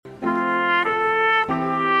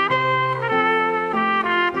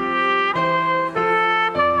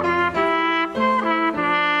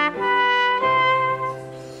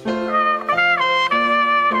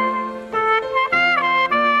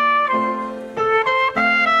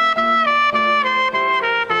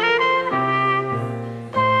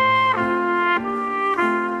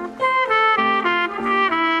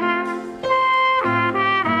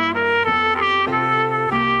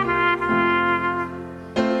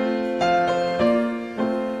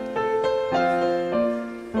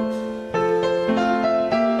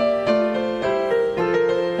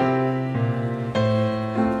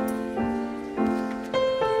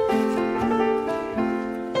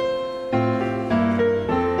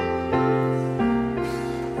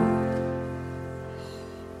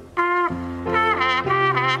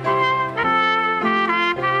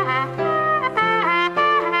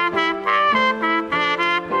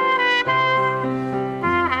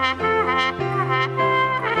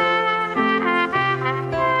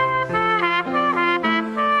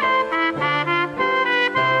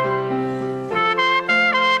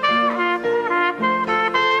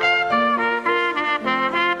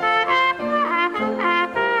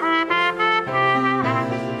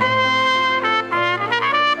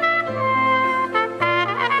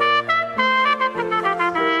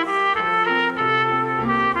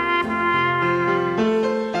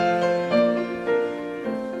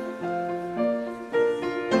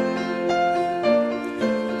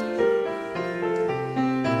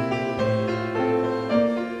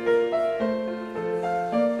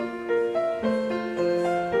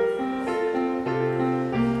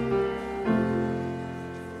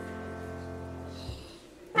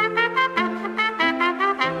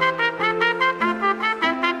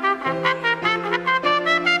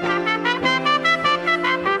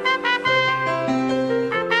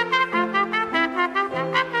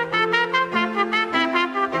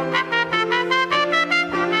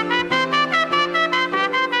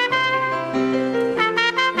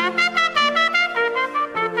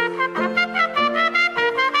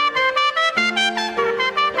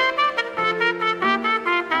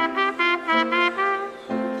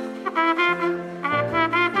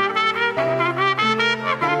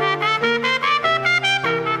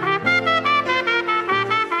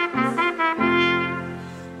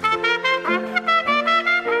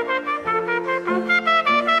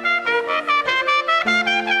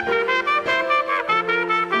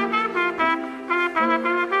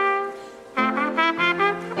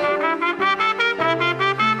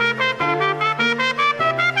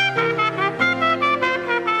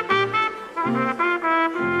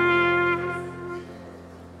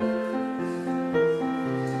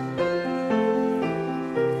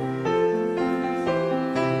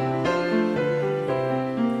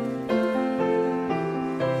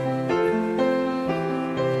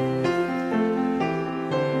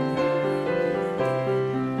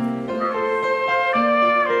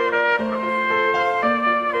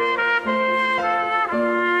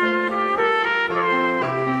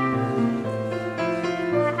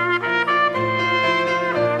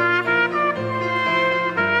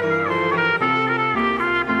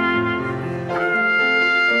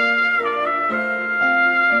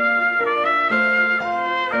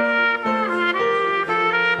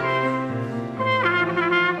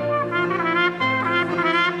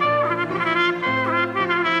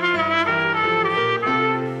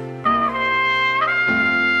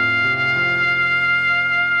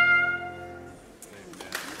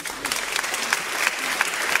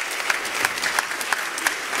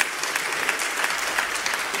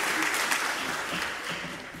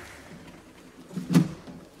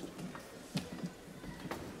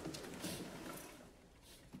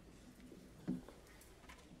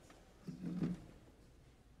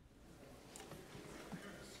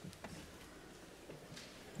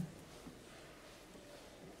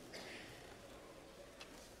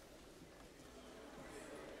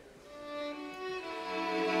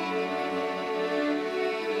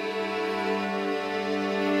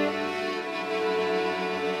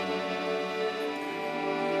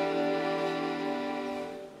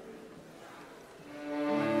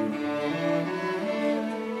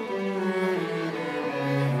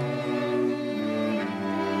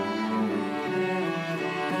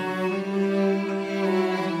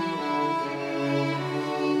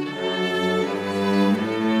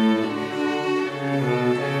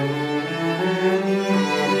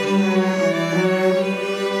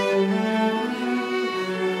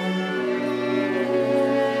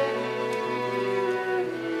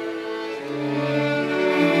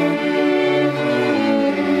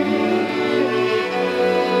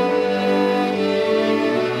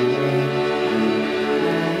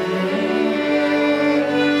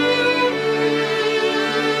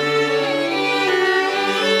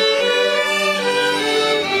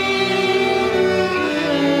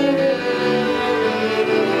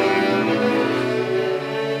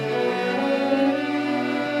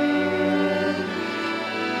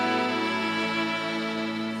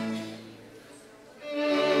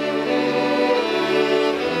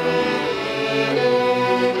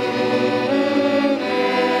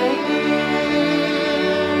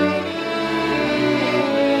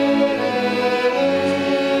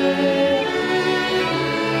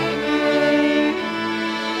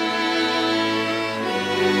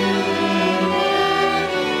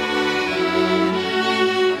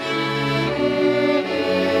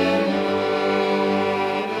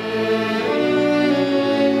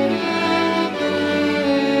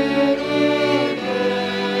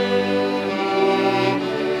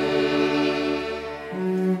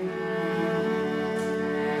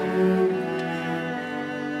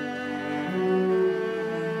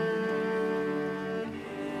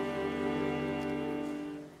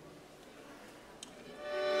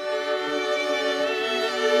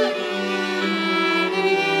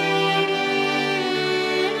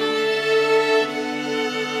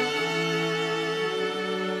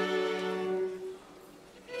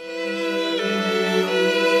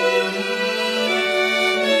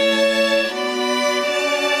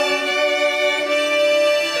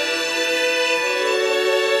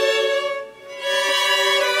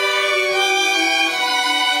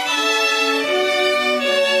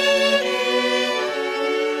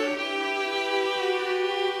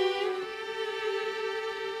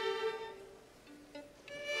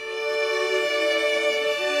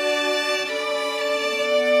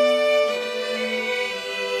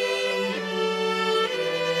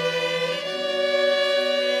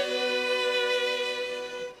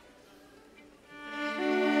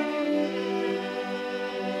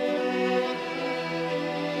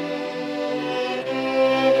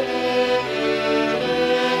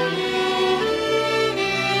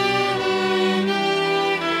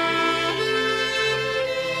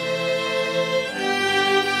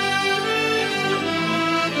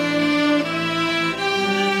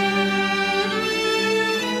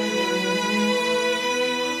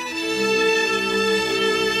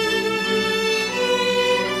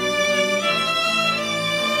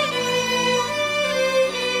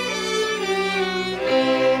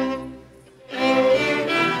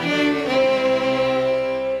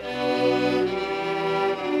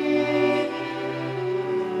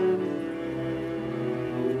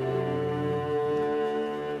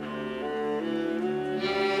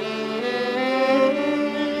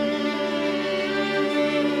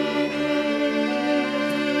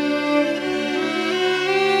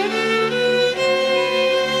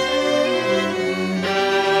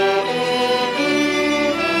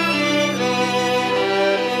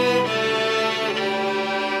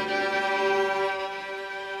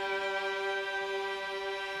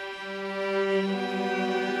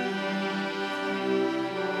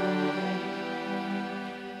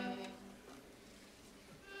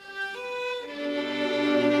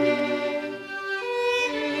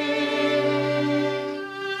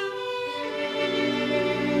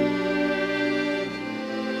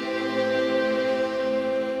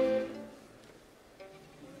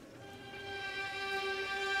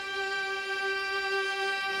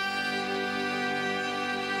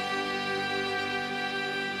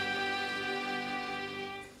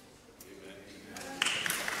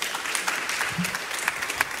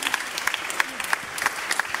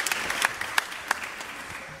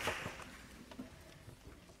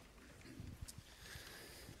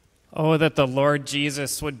Oh, that the Lord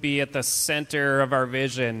Jesus would be at the center of our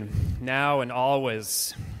vision, now and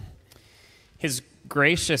always. His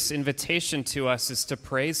gracious invitation to us is to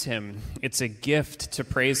praise him. It's a gift to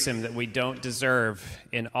praise him that we don't deserve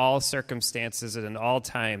in all circumstances and in all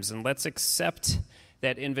times. And let's accept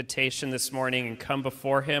that invitation this morning and come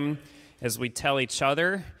before him as we tell each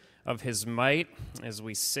other of his might, as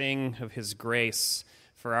we sing of his grace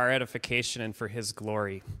for our edification and for his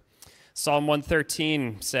glory. Psalm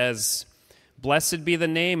 113 says, "Blessed be the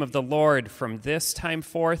name of the Lord from this time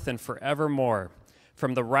forth and forevermore.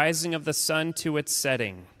 From the rising of the sun to its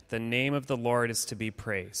setting, the name of the Lord is to be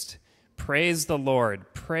praised. Praise the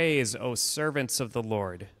Lord. Praise, O servants of the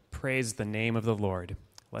Lord. Praise the name of the Lord."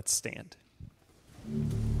 Let's stand.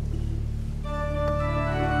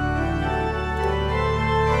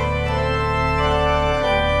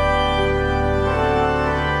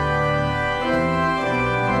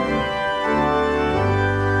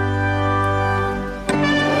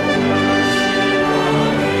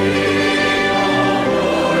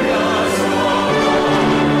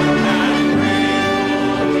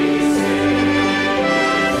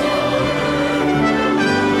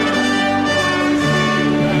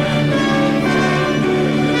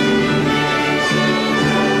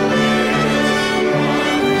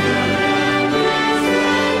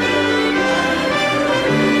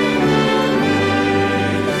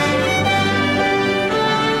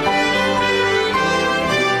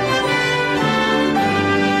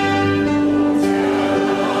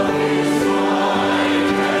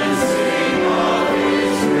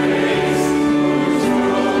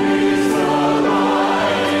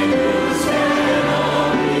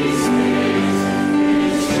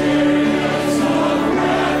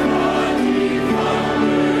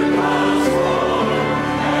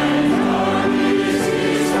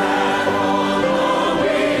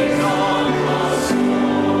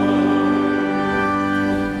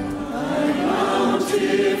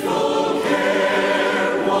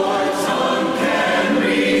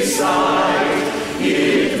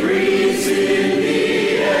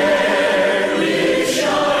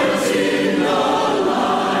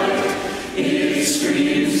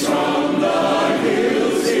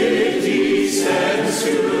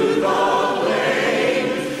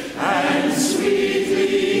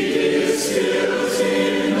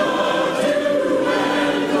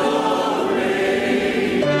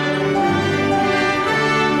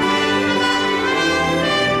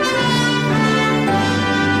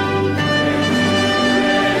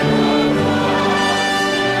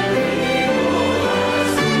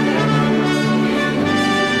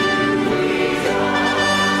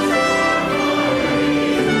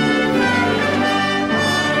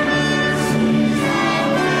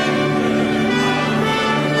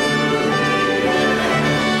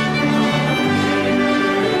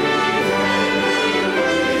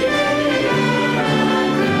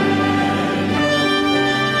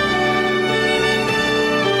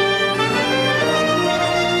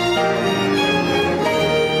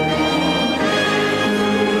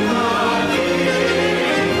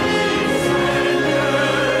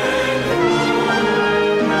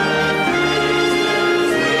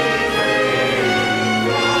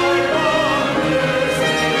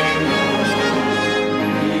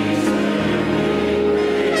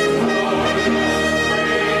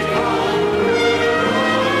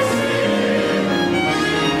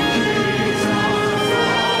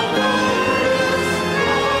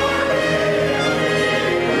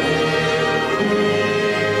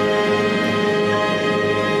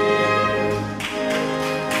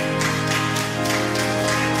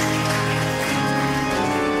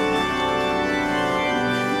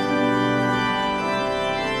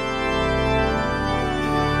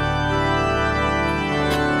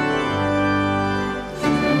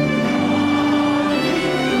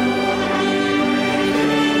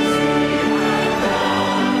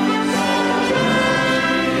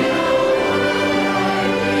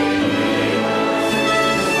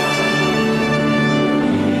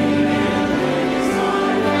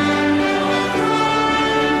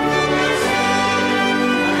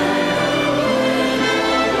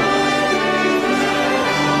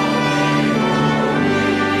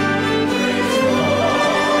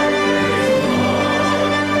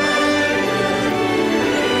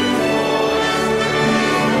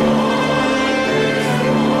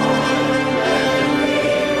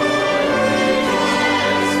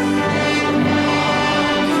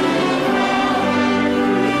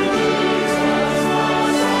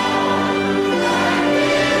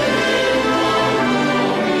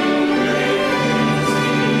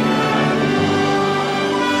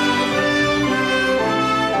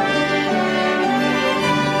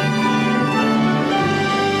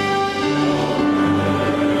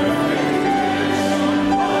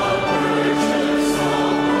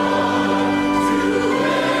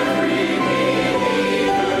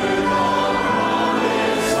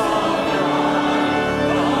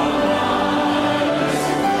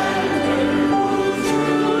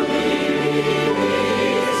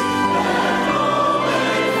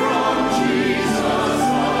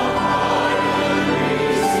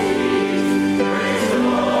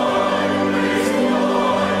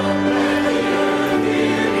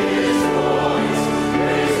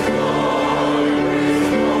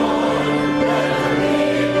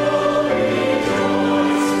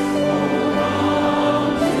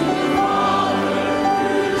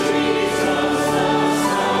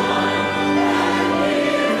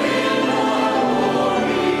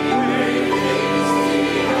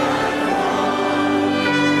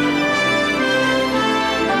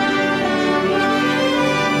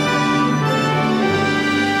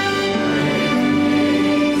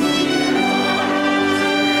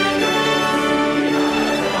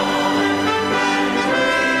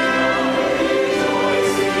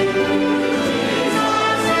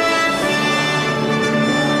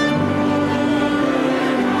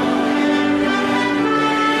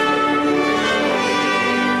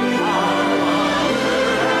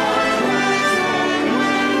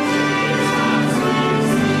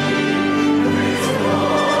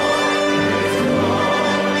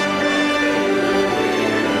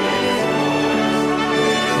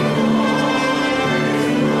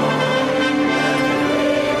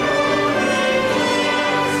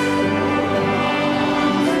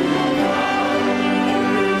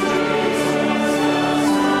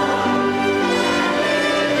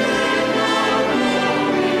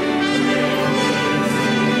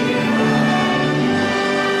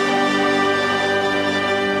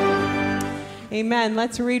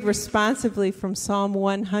 let's read responsively from Psalm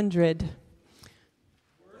 100.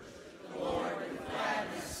 Worship the Lord with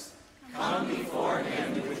gladness. Come before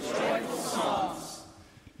him with joyful songs.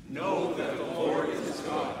 Know that the Lord is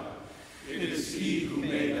God. It is he who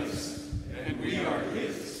made us, and we are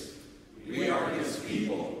his. We are his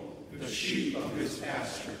people, the sheep of his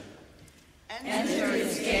pasture. Enter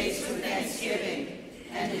his gates with thanksgiving,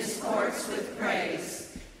 and his courts with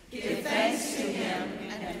praise. Give thanks to him,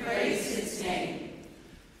 and praise his name.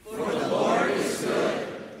 For the Lord is good,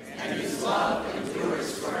 and his love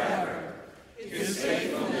endures forever. His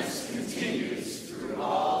faithfulness continues through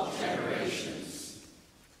all generations.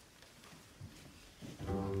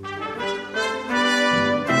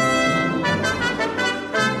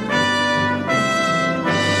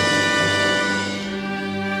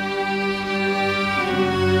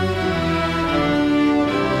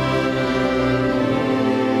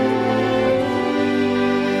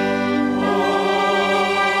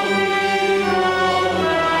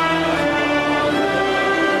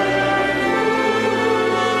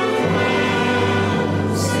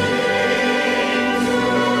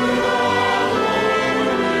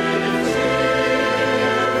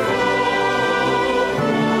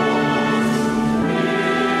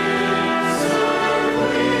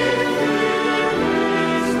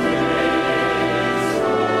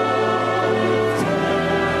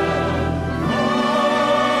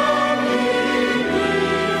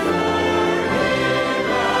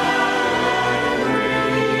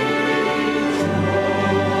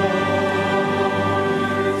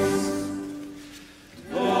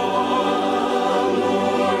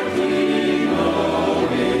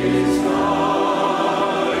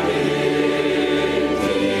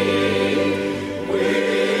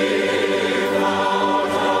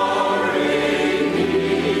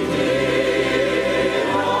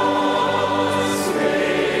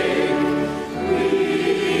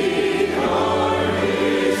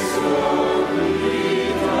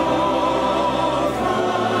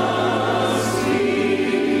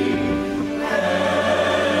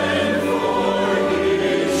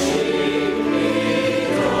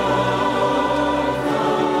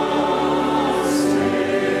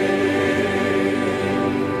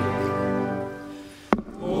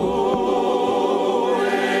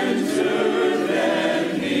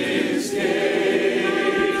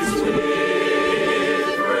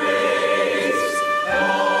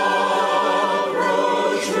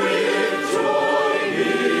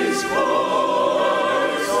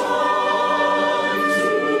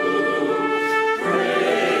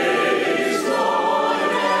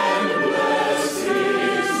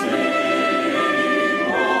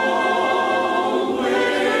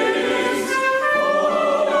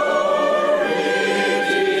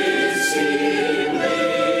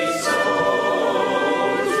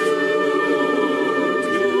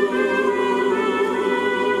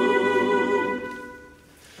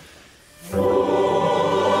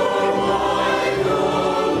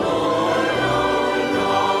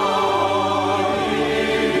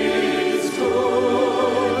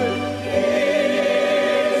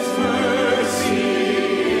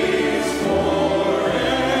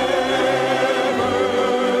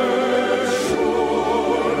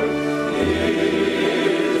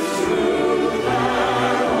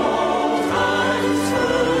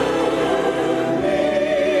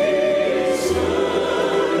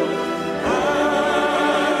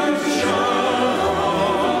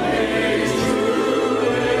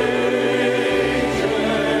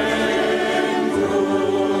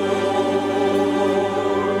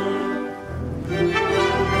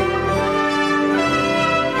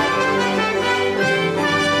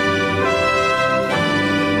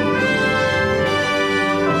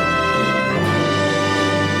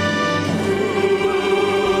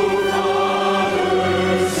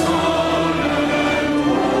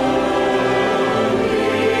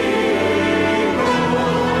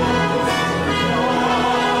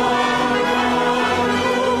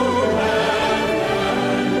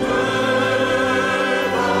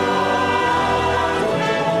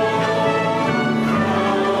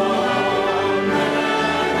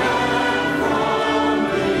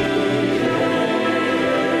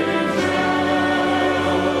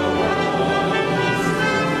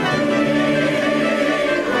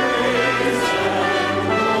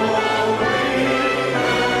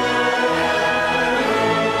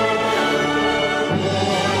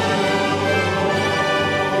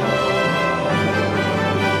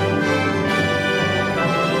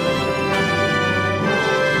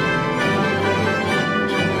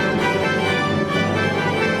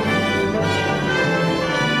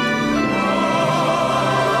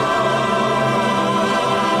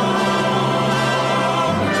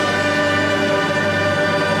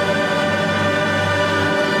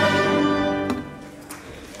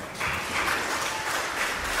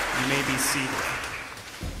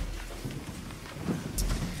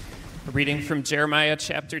 Reading from Jeremiah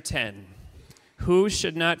chapter 10. Who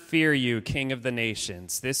should not fear you, King of the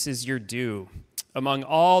nations? This is your due. Among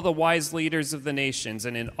all the wise leaders of the nations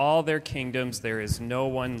and in all their kingdoms, there is no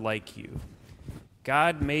one like you.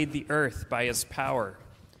 God made the earth by his power.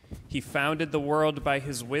 He founded the world by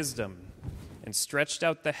his wisdom and stretched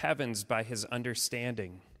out the heavens by his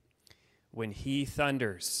understanding. When he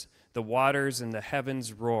thunders, the waters in the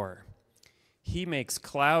heavens roar. He makes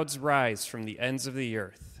clouds rise from the ends of the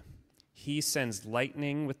earth. He sends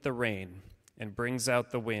lightning with the rain and brings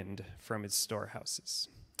out the wind from his storehouses.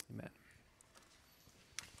 Amen.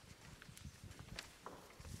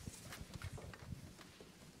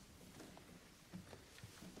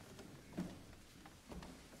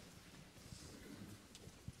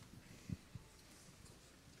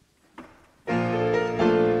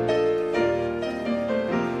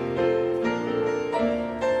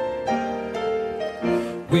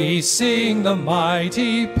 We sing the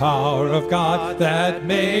mighty power of God that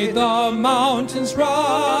made the mountains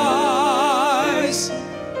rise,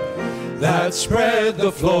 that spread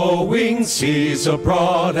the flowing seas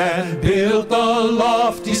abroad and built the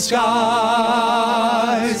lofty skies.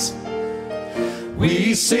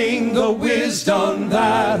 We sing the wisdom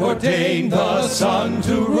that ordained the sun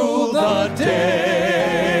to rule the day.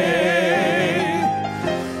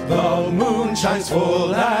 The moon shines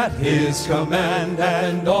full at his command,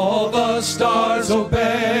 and all the stars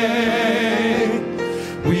obey.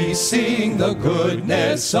 We sing the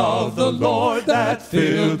goodness of the Lord that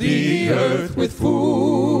filled the earth with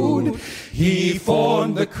food. He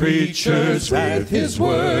formed the creatures with his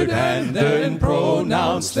word and then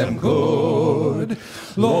pronounced them good.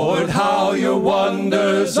 Lord, how your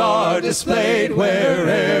wonders are displayed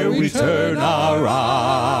where'er we turn our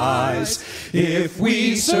eyes. If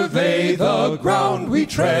we survey the ground we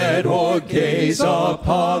tread or gaze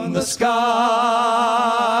upon the skies.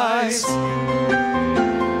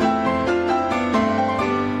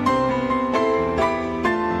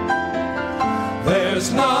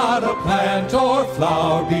 There's not a plant or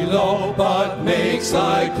flower below, but makes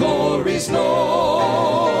thy glories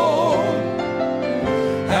known.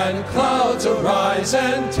 And clouds arise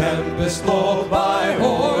and tempests blow by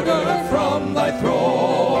order from thy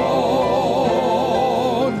throne.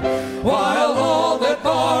 While all that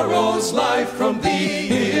borrows life from thee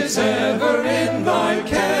is ever in thy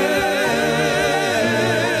care.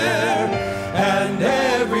 And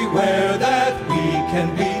everywhere that we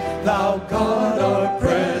can be, thou God art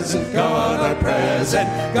present, God art present,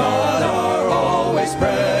 God art always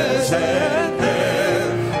present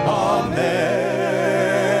there. Amen.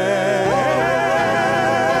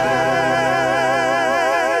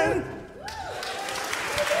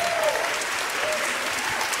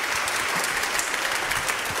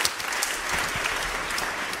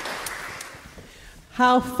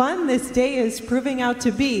 How fun this day is proving out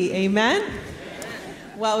to be. Amen?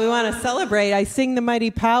 Well, we want to celebrate. I sing the mighty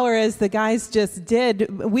power as the guys just did.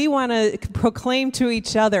 We want to proclaim to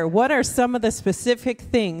each other, what are some of the specific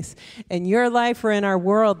things in your life or in our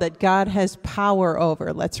world that God has power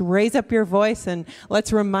over? Let's raise up your voice and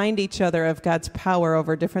let's remind each other of God's power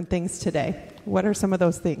over different things today. What are some of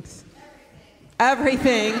those things?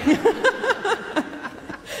 Everything.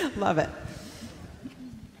 Love it.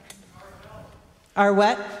 Our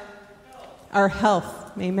what? Our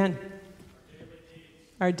health. Amen.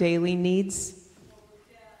 Our daily needs.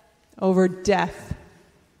 Over death.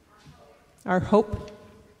 Our hope.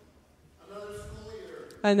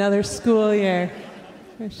 Another school year.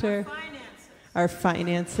 For sure. Our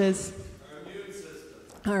finances.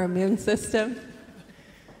 Our immune system.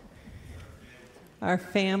 Our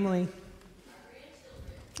family.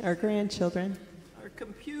 Our grandchildren. Our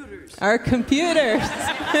computers.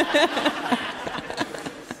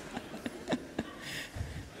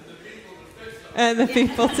 And the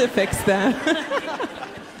people to fix them.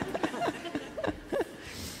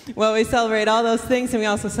 Well, we celebrate all those things, and we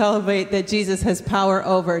also celebrate that Jesus has power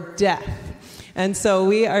over death. And so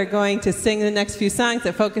we are going to sing the next few songs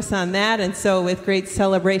that focus on that. And so with great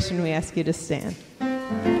celebration, we ask you to stand.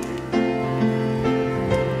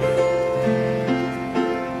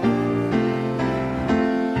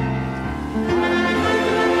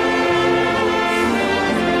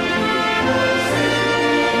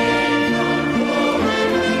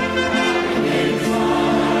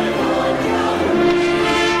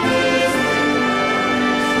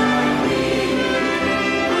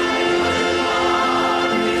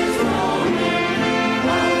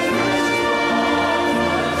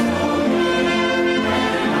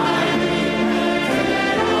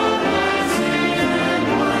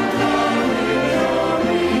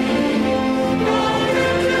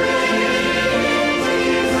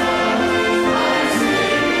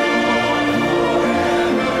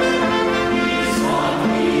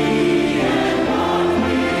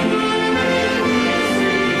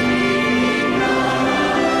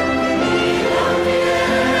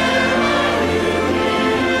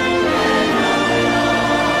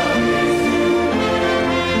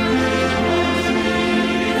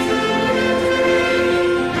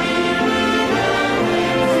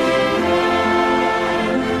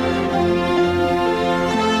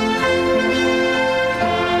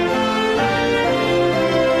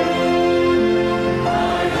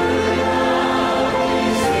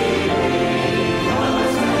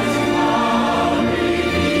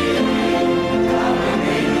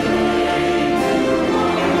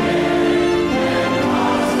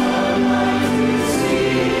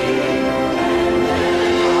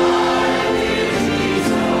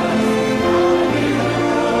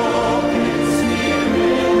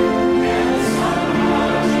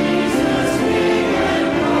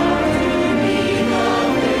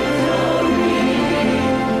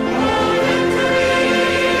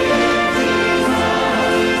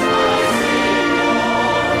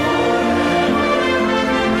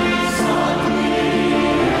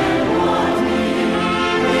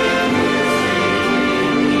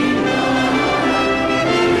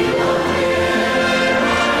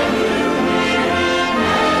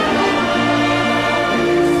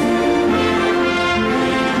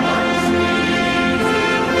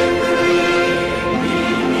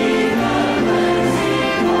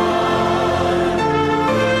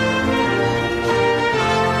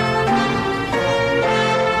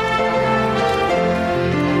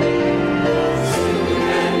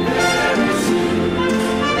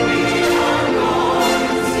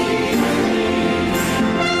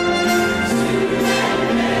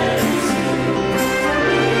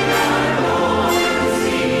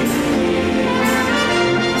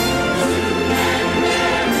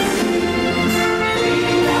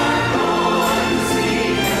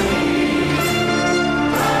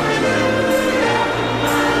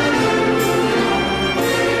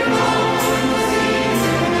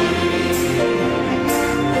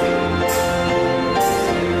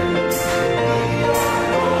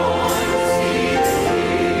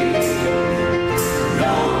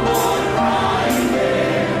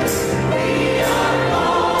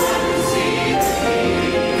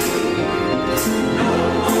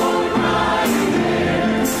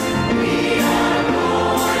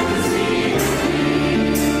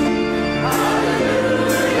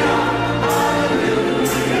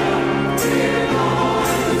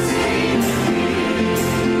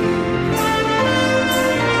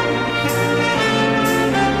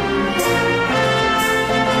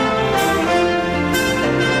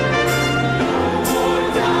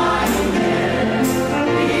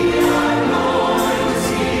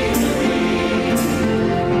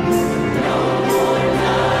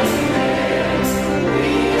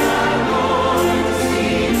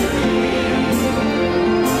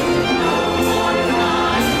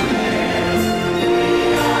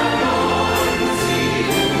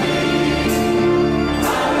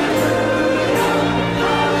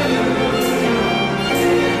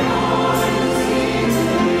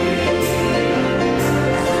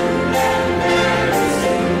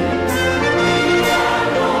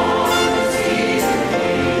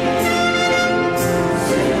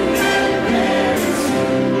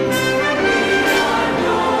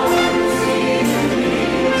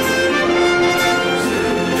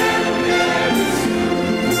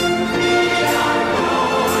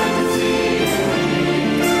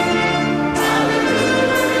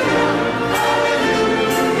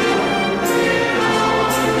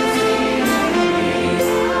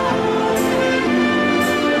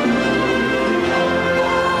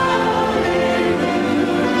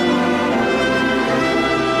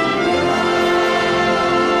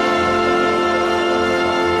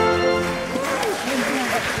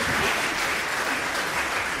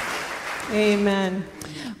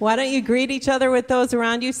 Why don't you greet each other with those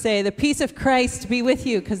around you? Say, the peace of Christ be with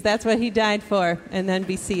you, because that's what he died for, and then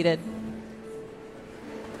be seated.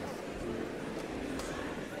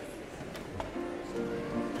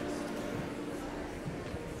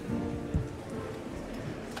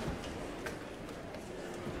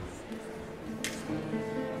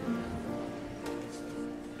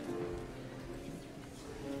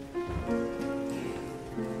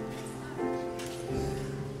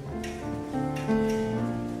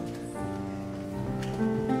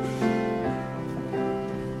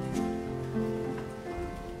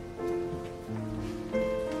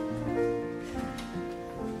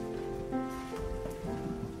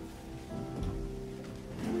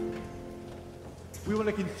 We want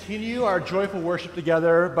to continue our joyful worship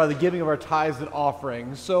together by the giving of our tithes and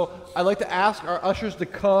offerings. So I'd like to ask our ushers to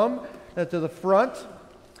come to the front.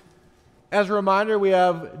 As a reminder, we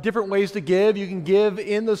have different ways to give. You can give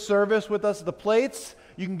in the service with us at the plates.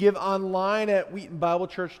 You can give online at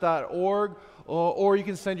wheatonbiblechurch.org, or you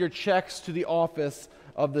can send your checks to the office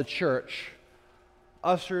of the church.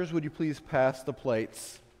 Ushers, would you please pass the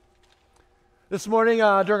plates? This morning,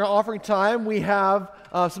 during our offering time, we have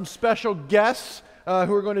some special guests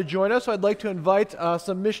who are going to join us. So I'd like to invite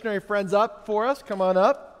some missionary friends up for us. Come on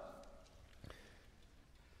up.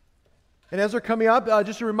 And as they're coming up,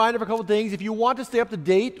 just a reminder of a couple things. If you want to stay up to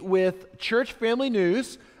date with church family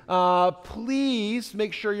news, please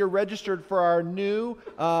make sure you're registered for our new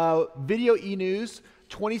video e-news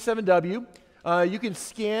 27W. You can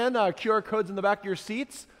scan QR codes in the back of your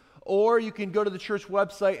seats, or you can go to the church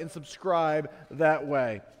website and subscribe that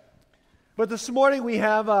way. But this morning we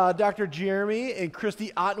have Dr. Jeremy and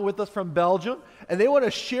Christy Otten with us from Belgium, and they want to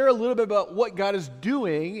share a little bit about what God is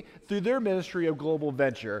doing through their ministry of Global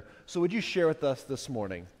Venture. So would you share with us this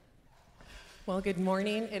morning? Well, good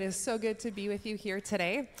morning. It is so good to be with you here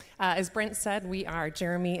today. As Brent said, we are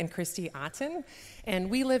Jeremy and Christy Otten, and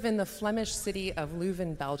we live in the Flemish city of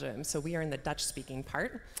Leuven, Belgium. So we are in the Dutch-speaking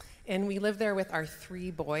part, and we live there with our 3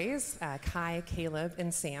 boys, Kai, Caleb,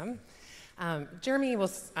 and Sam. Jeremy will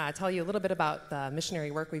tell you a little bit about the missionary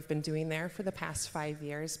work we've been doing there for the past 5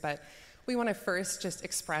 years, but we want to first just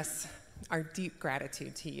express our deep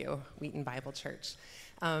gratitude to you, Wheaton Bible Church.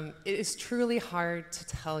 It is truly hard to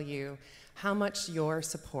tell you how much your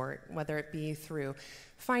support, whether it be through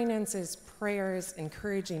finances, prayers,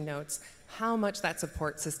 encouraging notes, how much that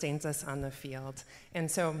support sustains us on the field. And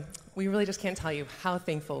so we really just can't tell you how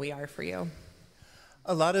thankful we are for you.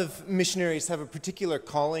 A lot of missionaries have a particular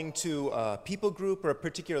calling to a people group or a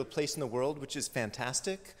particular place in the world, which is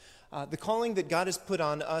fantastic. The calling that God has put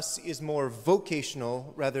on us is more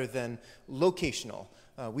vocational rather than locational.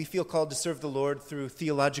 We feel called to serve the Lord through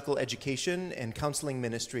theological education and counseling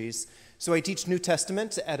ministries. So I teach New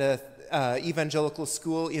Testament at an evangelical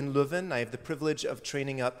school in Leuven. I have the privilege of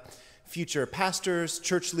training up future pastors,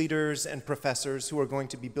 church leaders, and professors who are going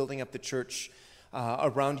to be building up the church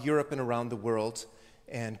around Europe and around the world.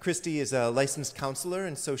 And Christy is a licensed counselor,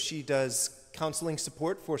 and so she does counseling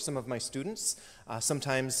support for some of my students,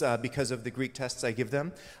 sometimes because of the Greek tests I give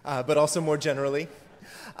them, but also more generally.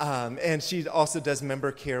 And she also does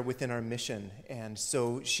member care within our mission. And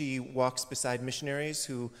so she walks beside missionaries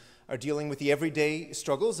who are dealing with the everyday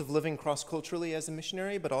struggles of living cross-culturally as a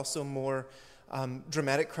missionary, but also more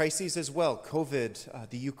dramatic crises as well, COVID,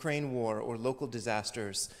 the Ukraine war, or local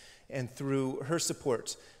disasters. And through her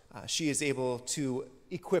support, she is able to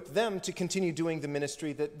equip them to continue doing the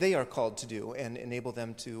ministry that they are called to do and enable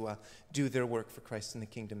them to do their work for Christ in the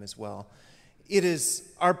kingdom as well. It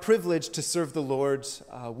is our privilege to serve the Lord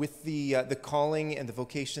with the calling and the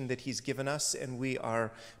vocation that He's given us, and we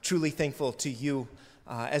are truly thankful to you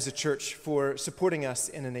as a church for supporting us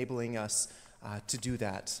and enabling us to do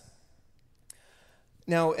that.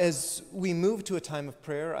 Now, as we move to a time of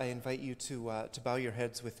prayer, I invite you to bow your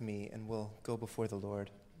heads with me, and we'll go before the Lord.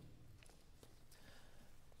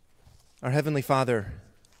 Our Heavenly Father,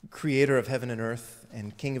 Creator of heaven and earth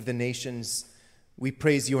and King of the nations, we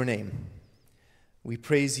praise your name. We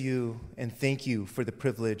praise you and thank you for the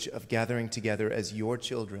privilege of gathering together as your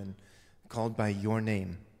children, called by your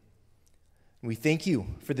name. We thank you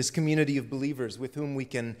for this community of believers with whom we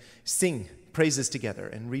can sing praises together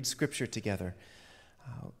and read scripture together.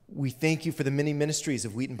 We thank you for the many ministries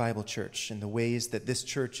of Wheaton Bible Church and the ways that this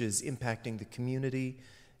church is impacting the community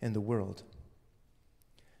and the world.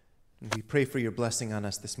 And we pray for your blessing on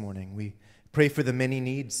us this morning. We pray for the many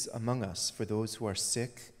needs among us, for those who are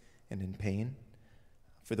sick and in pain,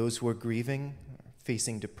 for those who are grieving,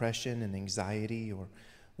 facing depression and anxiety, or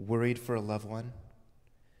worried for a loved one.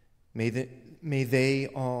 May we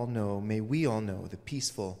all know the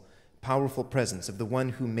peaceful, powerful presence of the one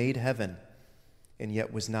who made heaven and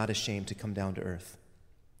yet was not ashamed to come down to earth.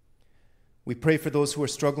 We pray for those who are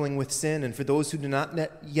struggling with sin and for those who do not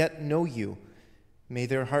yet know you. May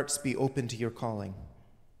their hearts be open to your calling.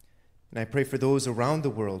 And I pray for those around the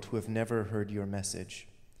world who have never heard your message.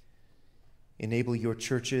 Enable your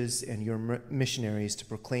churches and your missionaries to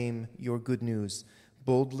proclaim your good news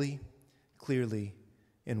boldly, clearly,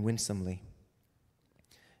 and winsomely.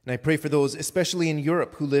 And I pray for those, especially in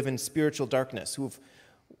Europe, who live in spiritual darkness, who have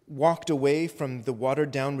walked away from the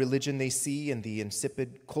watered-down religion they see and the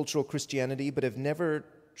insipid cultural Christianity, but have never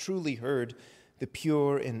truly heard the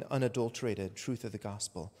pure and unadulterated truth of the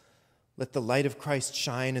gospel. Let the light of Christ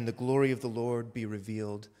shine and the glory of the Lord be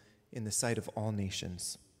revealed in the sight of all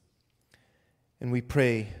nations. And we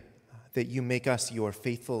pray that you make us your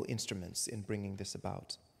faithful instruments in bringing this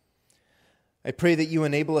about. I pray that you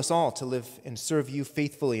enable us all to live and serve you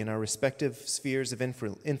faithfully in our respective spheres of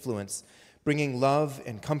influence, bringing love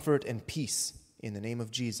and comfort and peace in the name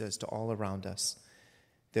of Jesus to all around us,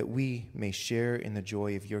 that we may share in the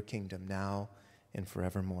joy of your kingdom now and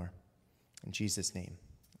forevermore. In Jesus' name,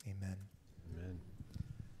 amen. Amen.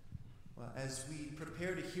 Well, as we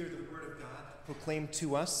prepare to hear the word of God proclaimed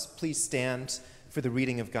to us, please stand for the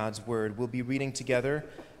reading of God's word. We'll be reading together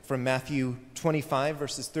from Matthew 25,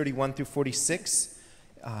 verses 31 through 46.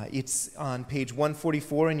 It's on page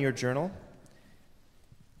 144 in your journal.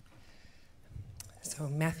 So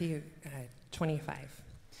Matthew 25.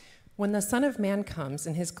 When the Son of Man comes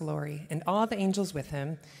in his glory and all the angels with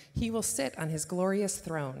him, he will sit on his glorious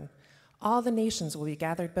throne. All the nations will be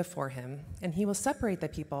gathered before him, and he will separate the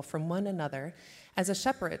people from one another as a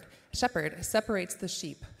shepherd separates the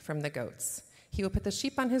sheep from the goats. He will put the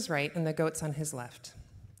sheep on his right and the goats on his left.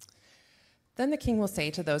 Then the king will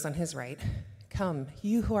say to those on his right, "Come,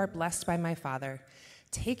 you who are blessed by my Father,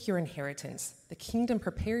 take your inheritance, the kingdom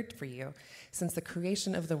prepared for you since the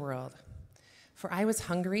creation of the world. For I was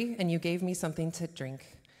hungry, and you gave me something to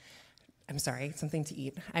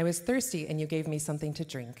eat. I was thirsty, and you gave me something to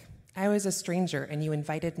drink. I was a stranger, and you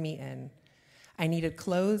invited me in. I needed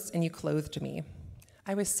clothes, and you clothed me.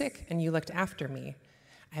 I was sick, and you looked after me.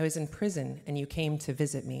 I was in prison, and you came to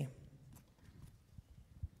visit me."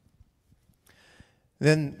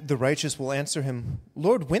 Then the righteous will answer him,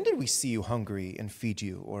 "Lord, when did we see you hungry and feed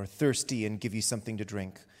you, or thirsty and give you something to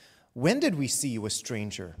drink? When did we see you a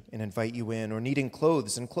stranger and invite you in, or needing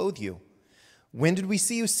clothes and clothe you? When did we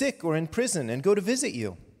see you sick or in prison and go to visit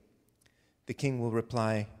you?" The king will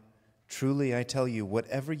reply, "Truly I tell you,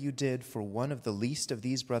 whatever you did for one of the least of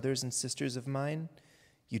these brothers and sisters of mine,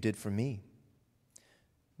 you did for me."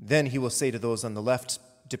 Then he will say to those on the left,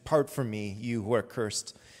 "Depart from me, you who are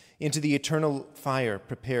cursed, into the eternal fire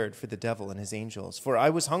prepared for the devil and his angels. For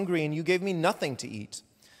I was hungry, and you gave me nothing to eat.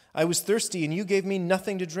 I was thirsty, and you gave me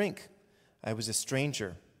nothing to drink. I was a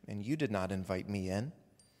stranger, and you did not invite me in.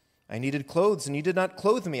 I needed clothes, and you did not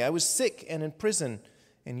clothe me. I was sick and in prison,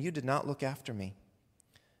 and you did not look after me."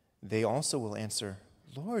 They also will answer,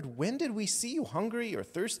 "Lord, when did we see you hungry or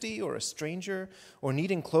thirsty or a stranger or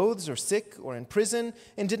needing clothes or sick or in prison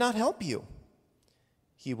and did not help you?"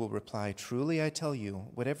 He will reply, "Truly I tell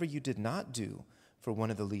you, whatever you did not do for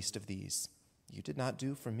one of the least of these, you did not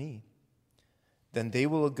do for me." Then they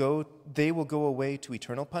will go away to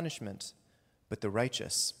eternal punishment, but the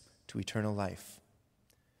righteous to eternal life.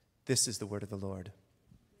 This is the word of the Lord.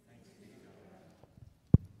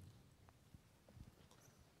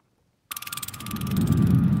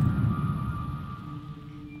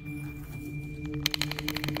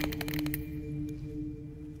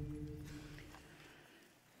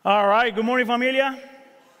 All right, good morning, familia.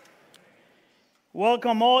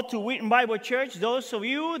 Welcome all to Wheaton Bible Church. Those of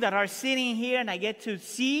you that are sitting here and I get to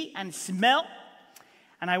see and smell,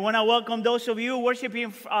 and I want to welcome those of you worshiping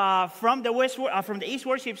from the East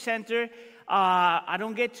Worship Center. I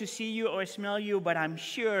don't get to see you or smell you, but I'm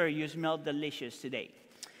sure you smell delicious today.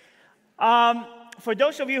 For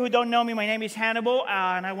those of you who don't know me, my name is Hannibal,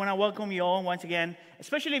 and I want to welcome you all once again.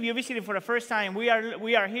 Especially if you're visiting for the first time, we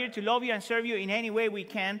are here to love you and serve you in any way we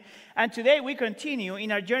can. And today we continue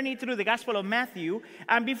in our journey through the Gospel of Matthew.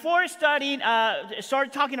 And before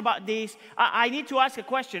start talking about this, I need to ask a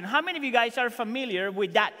question. How many of you guys are familiar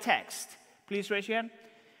with that text? Please raise your hand.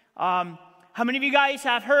 How many of you guys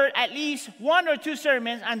have heard at least one or two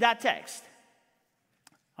sermons on that text?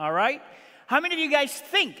 All right. How many of you guys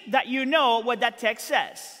think that you know what that text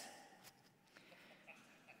says?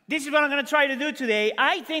 This is what I'm going to try to do today.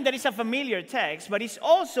 I think that it's a familiar text, but it's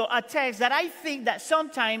also a text that I think that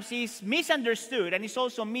sometimes is misunderstood and it's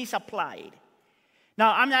also misapplied.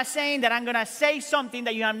 Now, I'm not saying that I'm going to say something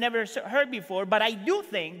that you have never heard before, but I do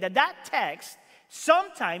think that that text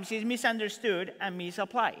sometimes is misunderstood and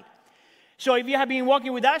misapplied. So if you have been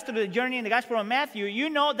walking with us through the journey in the Gospel of Matthew, you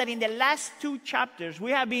know that in the last 2 chapters, we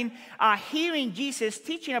have been hearing Jesus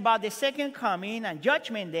teaching about the second coming and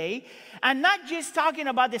Judgment Day, and not just talking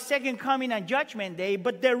about the second coming and Judgment Day,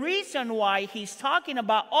 but the reason why he's talking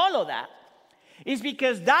about all of that is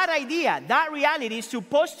because that idea, that reality is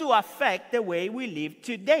supposed to affect the way we live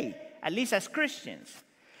today, at least as Christians.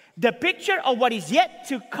 The picture of what is yet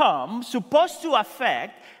to come supposed to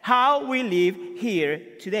affect how we live here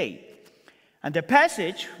today. And the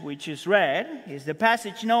passage which is read is the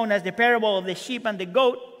passage known as the parable of the sheep and the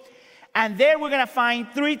goat. And there we're going to find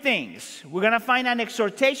 3 things. We're going to find an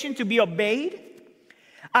exhortation to be obeyed,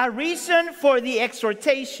 a reason for the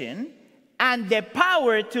exhortation, and the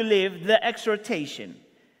power to live the exhortation.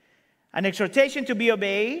 An exhortation to be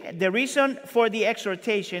obeyed, the reason for the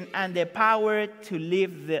exhortation, and the power to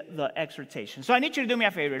live the exhortation. So I need you to do me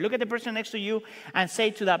a favor. Look at the person next to you and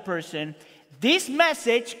say to that person, this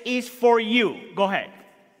message is for you. Go ahead.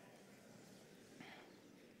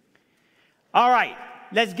 All right.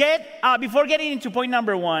 Let's get, before getting into point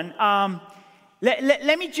number 1,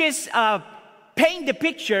 let me just paint the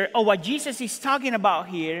picture of what Jesus is talking about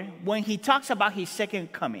here when he talks about his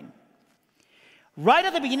second coming. Right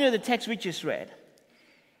at the beginning of the text we just read,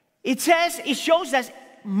 it shows us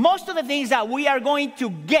most of the things that we are going to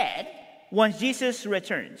get once Jesus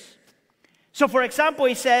returns. So, for example,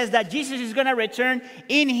 it says that Jesus is going to return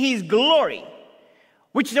in his glory,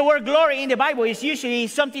 which the word glory in the Bible is usually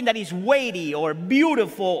something that is weighty or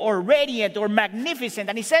beautiful or radiant or magnificent.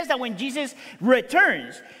 And it says that when Jesus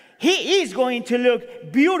returns, he is going to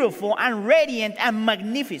look beautiful and radiant and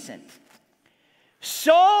magnificent.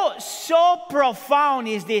 So profound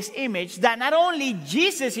is this image that not only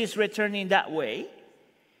Jesus is returning that way,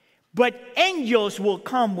 but angels will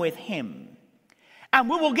come with him. And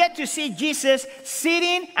we will get to see Jesus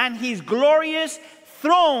sitting on his glorious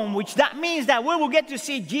throne, which that means that we will get to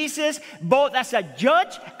see Jesus both as a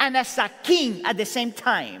judge and as a king at the same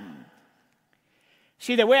time.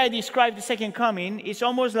 See, the way I describe the second coming is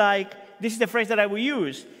almost like, this is the phrase that I will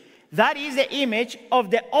use, that is the image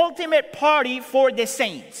of the ultimate party for the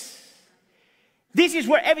saints. This is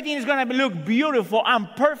where everything is going to look beautiful and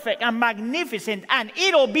perfect and magnificent, and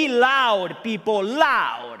it'll be loud, people,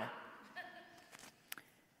 loud.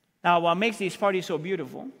 Now, what makes this party so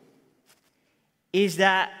beautiful is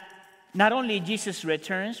that not only Jesus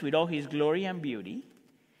returns with all his glory and beauty,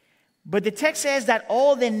 but the text says that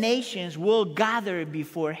all the nations will gather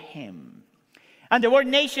before him. And the word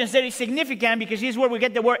nations there is significant because this is where we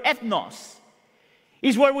get the word ethnos.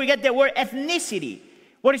 It's where we get the word ethnicity.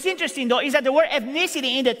 What is interesting, though, is that the word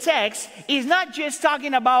ethnicity in the text is not just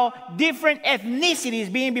talking about different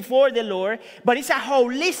ethnicities being before the Lord, but it's a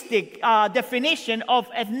holistic definition of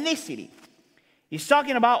ethnicity. He's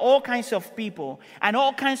talking about all kinds of people and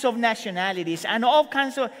all kinds of nationalities and all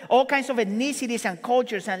kinds of ethnicities and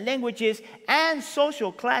cultures and languages and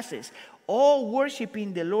social classes, all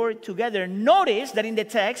worshiping the Lord together. Notice that in the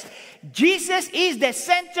text, Jesus is the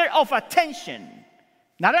center of attention,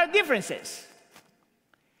 not our differences.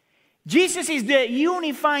 Jesus is the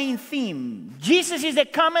unifying theme. Jesus is the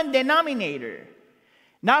common denominator.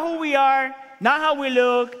 Not who we are, not how we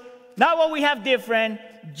look, not what we have different.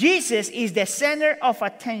 Jesus is the center of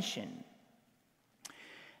attention.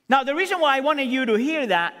 Now, the reason why I wanted you to hear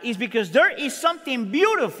that is because there is something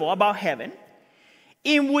beautiful about heaven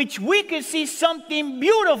in which we could see something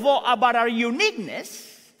beautiful about our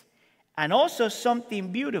uniqueness and also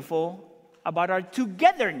something beautiful about our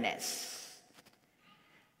togetherness.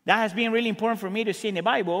 That has been really important for me to see in the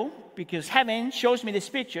Bible because heaven shows me this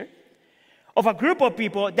picture of a group of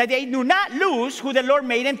people that they do not lose who the Lord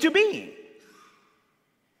made them to be.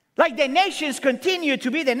 Like the nations continue to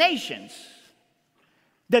be the nations.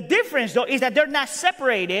 The difference, though, is that they're not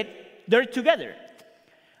separated, they're together.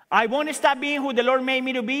 I won't stop being who the Lord made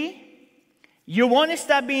me to be. You won't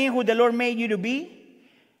stop being who the Lord made you to be.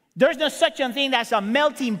 There's no such a thing as a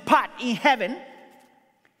melting pot in heaven.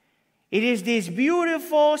 It is this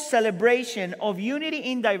beautiful celebration of unity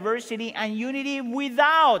in diversity and unity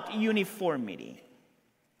without uniformity.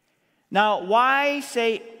 Now, why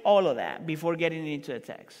say all of that before getting into the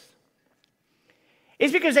text?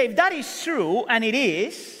 It's because if that is true, and it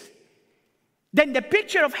is, then the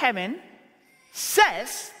picture of heaven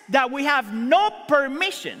says that we have no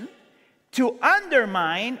permission to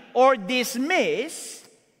undermine or dismiss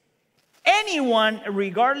anyone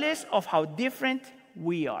regardless of how different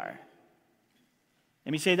we are.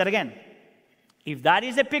 Let me say that again. If that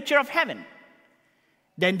is the picture of heaven,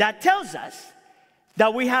 then that tells us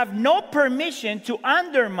that we have no permission to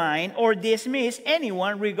undermine or dismiss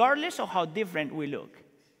anyone regardless of how different we look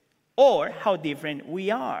or how different we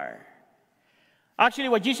are. Actually,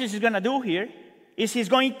 what Jesus is going to do here is he's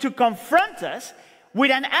going to confront us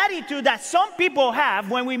with an attitude that some people have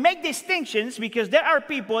when we make distinctions, because there are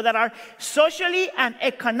people that are socially and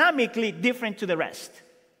economically different to the rest.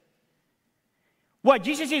 What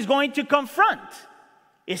Jesus is going to confront,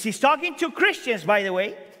 is he's talking to Christians, by the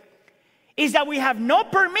way, is that we have no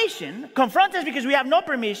permission, confront us because we have no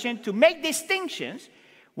permission to make distinctions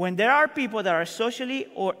when there are people that are socially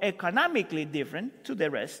or economically different to the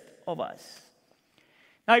rest of us.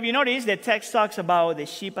 Now, if you notice, the text talks about the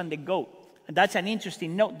sheep and the goat. And that's an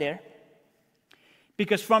interesting note there.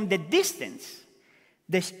 Because from the distance,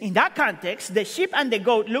 in that context, the sheep and the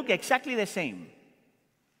goat look exactly the same.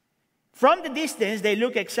 From the distance, they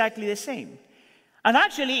look exactly the same. And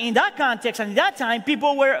actually, in that context and in that time,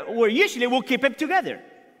 people were usually will keep them together.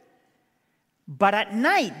 But at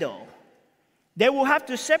night, though, they will have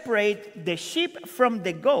to separate the sheep from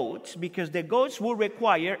the goats, because the goats will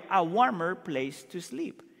require a warmer place to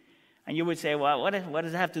sleep. And you would say, well, what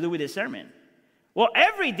does it have to do with the sermon? Well,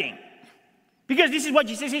 everything. Because this is what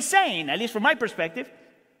Jesus is saying, at least from my perspective.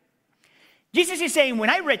 Jesus is saying, when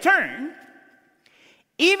I return,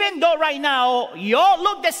 even though right now you all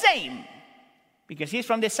look the same, because he's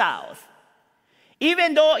from the south,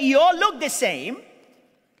 even though you all look the same,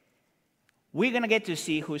 we're going to get to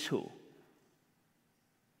see who's who.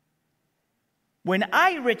 When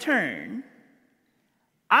I return,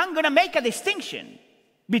 I'm going to make a distinction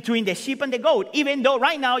between the sheep and the goat, even though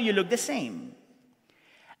right now you look the same.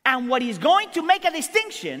 And what is going to make a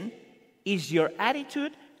distinction is your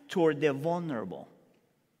attitude toward the vulnerable.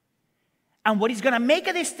 And what is going to make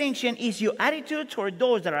a distinction is your attitude toward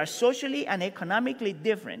those that are socially and economically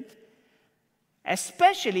different,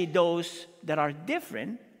 especially those that are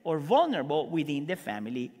different or vulnerable within the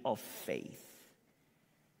family of faith.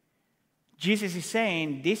 Jesus is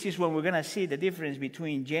saying this is when we're going to see the difference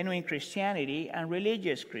between genuine Christianity and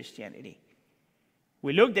religious Christianity.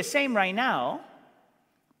 We look the same right now,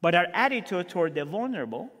 but our attitude toward the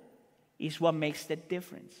vulnerable is what makes the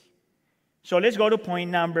difference. So let's go to point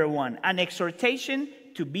number 1, an exhortation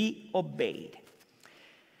to be obeyed.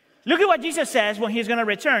 Look at what Jesus says when he's going to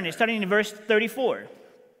return, starting in verse 34.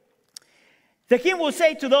 The king will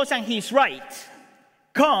say to those on his right,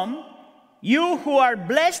 "Come, you who are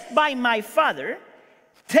blessed by my Father,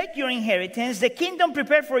 take your inheritance, the kingdom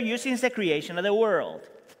prepared for you since the creation of the world."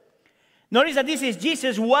 Notice that this is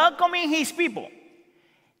Jesus welcoming his people.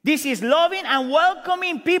 This is loving and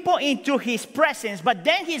welcoming people into his presence. But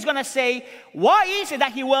then he's going to say, why is it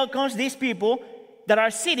that he welcomes these people that are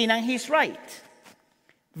sitting on his right?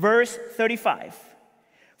 Verse 35.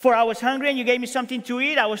 "For I was hungry and you gave me something to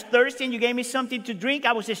eat. I was thirsty and you gave me something to drink.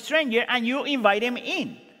 I was a stranger and you invited me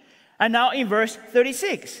in." And now in verse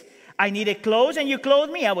 36. "I needed clothes and you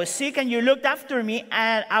clothed me. I was sick and you looked after me.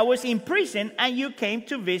 And I was in prison and you came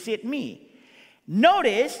to visit me."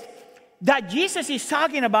 Notice that Jesus is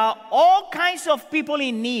talking about all kinds of people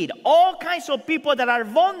in need, all kinds of people that are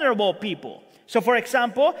vulnerable people. So, for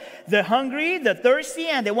example, the hungry, the thirsty,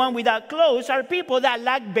 and the one without clothes are people that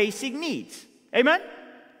lack basic needs. Amen?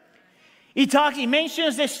 He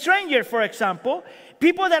mentions the stranger, for example,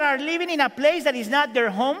 people that are living in a place that is not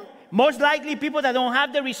their home, most likely people that don't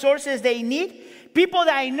have the resources they need, people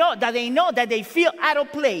that they feel out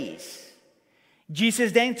of place.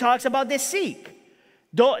 Jesus then talks about the sick.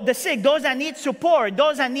 Those that need support,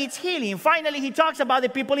 those that need healing. Finally, he talks about the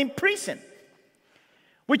people in prison,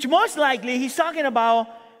 which most likely he's talking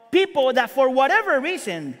about people that for whatever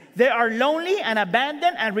reason, they are lonely and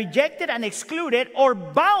abandoned and rejected and excluded or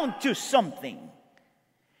bound to something.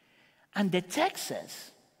 And the text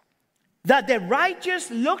says that the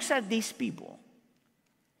righteous looks at these people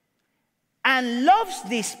and loves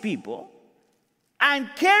these people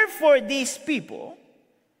and cares for these people.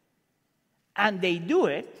 And they do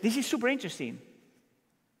it, this is super interesting.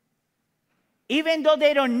 Even though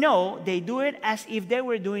they don't know, they do it as if they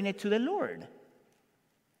were doing it to the Lord.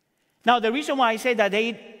 Now, the reason why I say that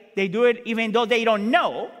they do it even though they don't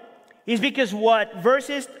know is because what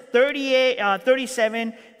verses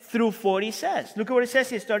 37 through 40 says. Look at what it says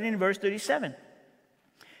here, starting in verse 37.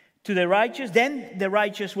 "To the righteous, then the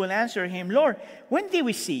righteous will answer him, 'Lord, when did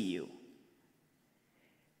we see you?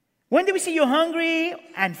 When did we see you hungry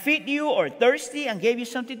and feed you, or thirsty and gave you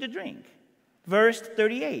something to drink?' Verse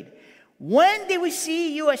 38. "When did we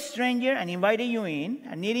see you a stranger and invited you in,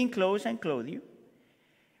 and needing clothes and clothed you?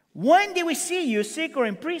 When did we see you sick or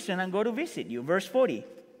in prison and go to visit you?" Verse 40.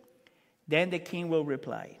 "Then the king will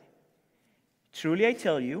reply, 'Truly I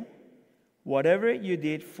tell you, whatever you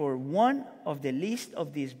did for one of the least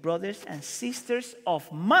of these brothers and sisters of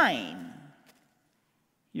mine,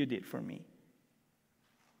 you did for me.'"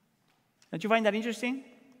 Don't you find that interesting?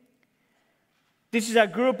 This is a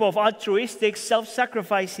group of altruistic,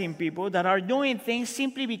 self-sacrificing people that are doing things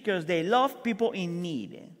simply because they love people in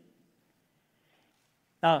need.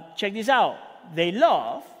 Now, check this out. They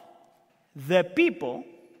love the people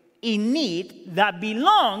in need that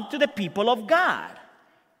belong to the people of God.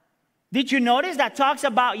 Did you notice that talks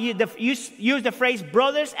about, use the phrase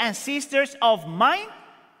brothers and sisters of mine?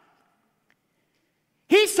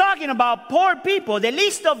 He's talking about poor people, the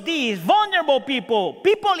least of these, vulnerable people,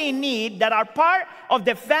 people in need that are part of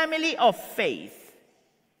the family of faith.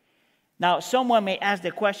 Now, someone may ask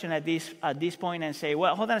the question at this point and say,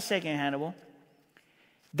 well, hold on a second, Hannibal.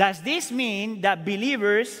 Does this mean that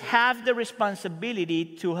believers have the responsibility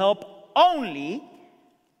to help only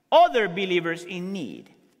other believers in need?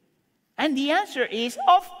 And the answer is,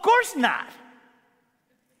 of course not.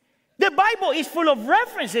 The Bible is full of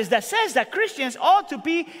references that says that Christians ought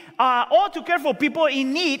to care for people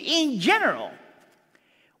in need in general.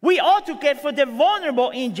 We ought to care for the vulnerable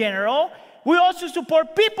in general. We also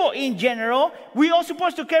support people in general. We are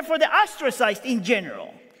supposed to care for the ostracized in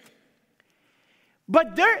general.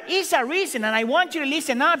 But there is a reason, and I want you to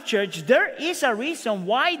listen up, church. There is a reason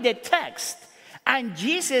why the text and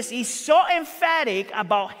Jesus is so emphatic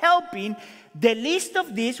about helping the least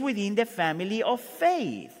of these within the family of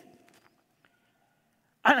faith.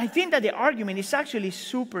 And I think that the argument is actually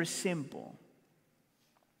super simple.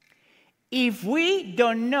 If we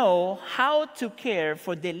don't know how to care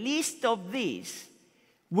for the least of these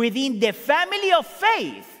within the family of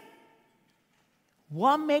faith,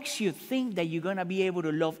 what makes you think that you're going to be able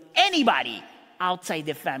to love anybody outside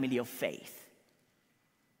the family of faith?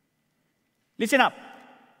 Listen up.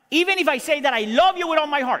 Even if I say that I love you with all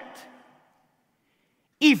my heart,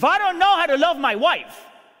 if I don't know how to love my wife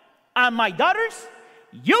and my daughters,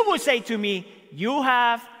 you would say to me, you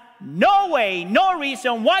have no way, no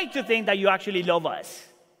reason why to think that you actually love us.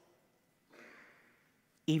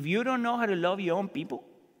 If you don't know how to love your own people,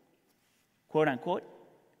 quote unquote,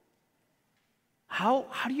 how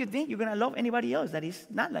do you think you're going to love anybody else that is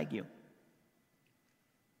not like you?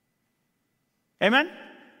 Amen?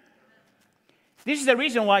 This is the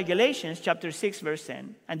reason why Galatians chapter 6, verse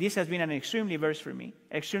 10, and this has been an extremely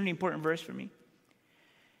important verse for me.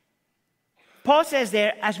 Paul says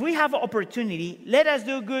there, as we have opportunity, let us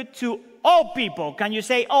do good to all people. Can you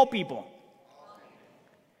say all people?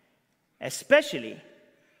 Especially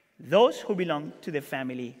those who belong to the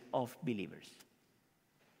family of believers.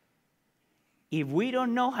 If we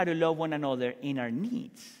don't know how to love one another in our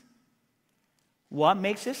needs, what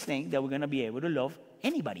makes us think that we're going to be able to love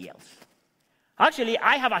anybody else? Actually,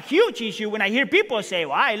 I have a huge issue when I hear people say,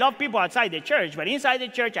 well, I love people outside the church, but inside the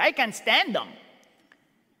church, I can't stand them.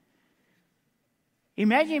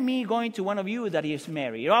 Imagine me going to one of you that is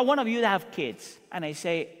married, or one of you that have kids, and I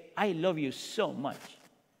say, I love you so much,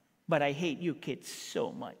 but I hate you kids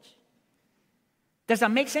so much. Does that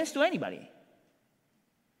make sense to anybody?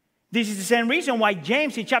 This is the same reason why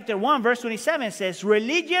James in chapter 1, verse 27 says,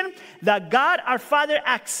 religion that God our Father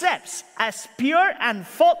accepts as pure and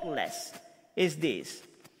faultless is this,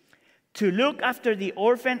 to look after the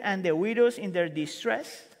orphan and the widows in their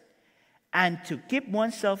distress, and to keep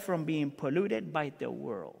oneself from being polluted by the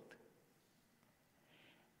world.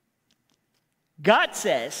 God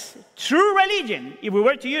says true religion, if we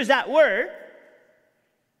were to use that word,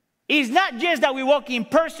 is not just that we walk in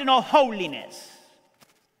personal holiness.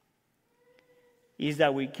 Is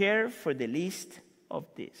that we care for the least of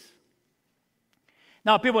this.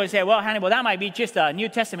 Now people will say, well, Hannibal, that might be just a New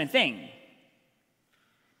Testament thing.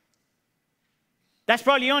 That's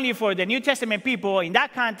probably only for the New Testament people in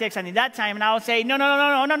that context and in that time. And I'll say, no.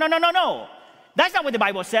 That's not what the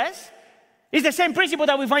Bible says. It's the same principle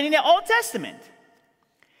that we find in the Old Testament.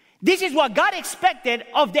 This is what God expected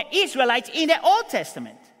of the Israelites in the Old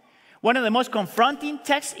Testament. One of the most confronting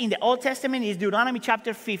texts in the Old Testament is Deuteronomy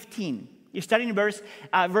chapter 15. You're starting in verse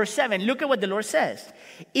 7. Look at what the Lord says.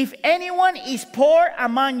 If anyone is poor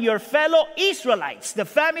among your fellow Israelites, the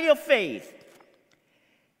family of faith,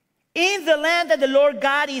 in the land that the Lord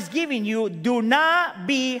God is giving you, do not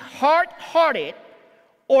be hard-hearted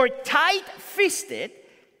or tight-fisted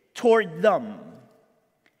toward them.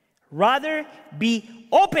 Rather, be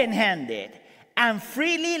open-handed and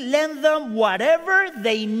freely lend them whatever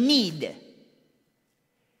they need.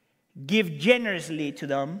 Give generously to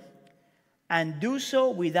them and do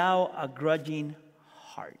so without a grudging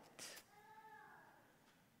heart.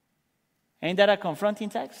 Ain't that a confronting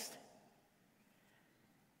text?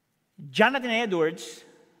 Jonathan Edwards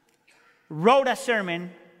wrote a sermon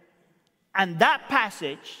on that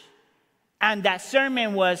passage, and that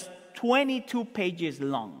sermon was 22 pages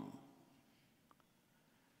long.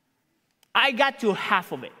 I got to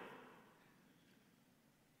half of it.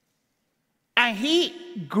 And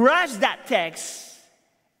he grabs that text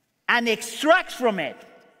and extracts from it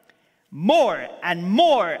more and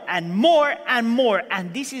more and more and more.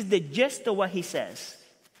 And this is the gist of what he says.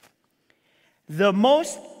 The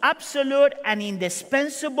most absolute and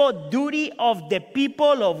indispensable duty of the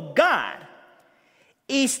people of God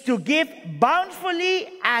is to give bountifully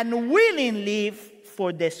and willingly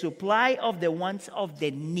for the supply of the wants of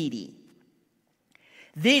the needy.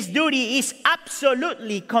 This duty is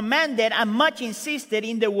absolutely commanded and much insisted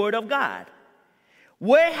in the Word of God.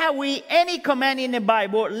 Where have we any command in the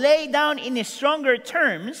Bible laid down in stronger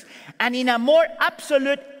terms and in a more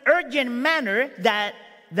absolute, urgent manner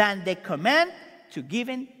than the command to give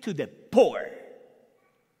in to the poor?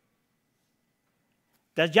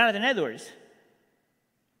 That's Jonathan Edwards.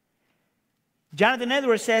 Jonathan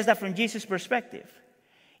Edwards says that from Jesus' perspective,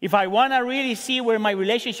 if I want to really see where my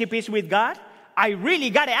relationship is with God, I really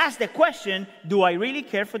got to ask the question, do I really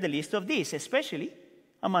care for the least of these, especially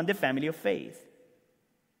among the family of faith?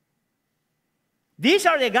 These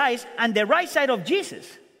are the guys on the right side of Jesus.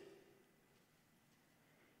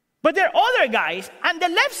 But there are other guys on the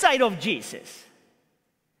left side of Jesus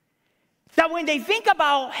that when they think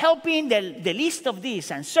about helping the least of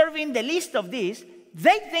these and serving the least of these,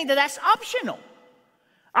 they think that that's optional.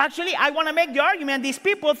 Actually, I want to make the argument these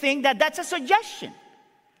people think that that's a suggestion.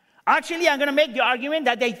 Actually, I'm going to make the argument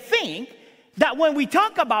that they think that when we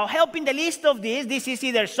talk about helping the least of these, this is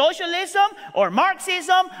either socialism or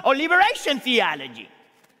Marxism or liberation theology.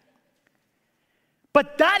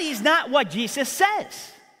 But that is not what Jesus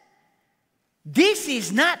says. This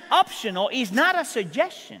is not optional, it's not a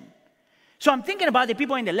suggestion. So I'm thinking about the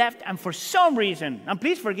people in the left, and for some reason, and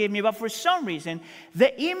please forgive me, but for some reason,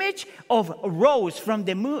 the image of Rose from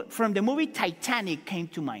the movie Titanic came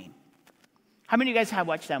to mind. How many of you guys have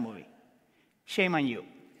watched that movie? Shame on you.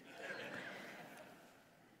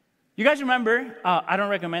 You guys remember, I don't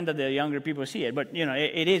recommend that the younger people see it, but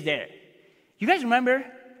it is there. You guys remember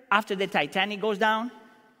after the Titanic goes down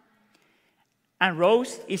and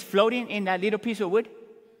Rose is floating in that little piece of wood?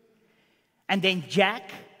 And then Jack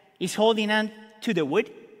is holding on to the wood.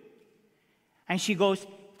 And she goes,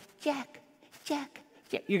 Jack, Jack,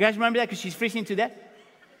 Jack. You guys remember that because she's freezing to death?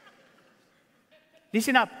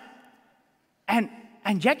 Listen up. And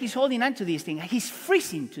Jack is holding on to this thing. He's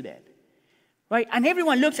freezing to death. Right? And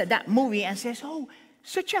everyone looks at that movie and says, oh,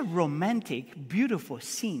 such a romantic, beautiful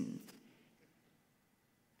scene.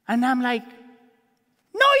 And I'm like,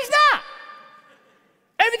 no, it's not.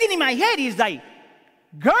 Everything in my head is like,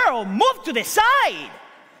 girl, move to the side.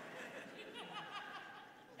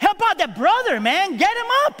 Help out the brother, man. Get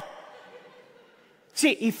him up.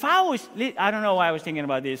 See, if I was, I don't know why I was thinking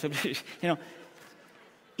about this.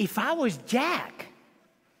 If I was Jack,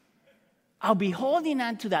 I'll be holding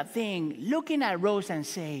on to that thing, looking at Rose and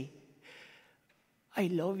say, I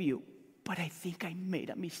love you, but I think I made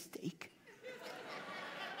a mistake.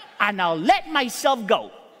 And I'll let myself go.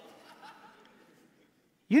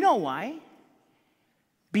 You know why?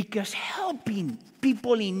 Because helping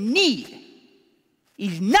people in need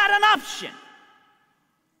is not an option.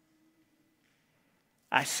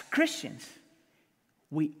 As Christians,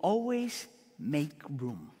 we always make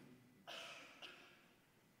room.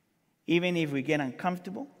 Even if we get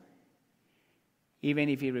uncomfortable, even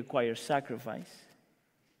if it requires sacrifice,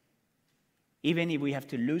 even if we have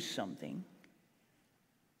to lose something,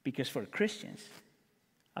 because for Christians,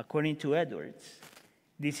 according to Edwards,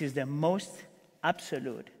 this is the most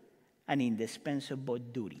absolute and indispensable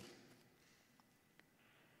duty.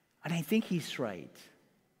 And I think he's right.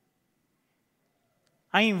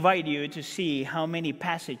 I invite you to see how many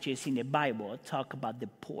passages in the Bible talk about the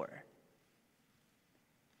poor.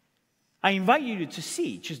 I invite you to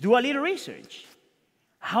see, just do a little research,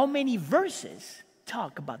 how many verses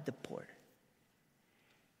talk about the poor.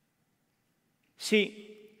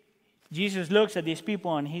 See, Jesus looks at these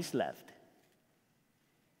people on his left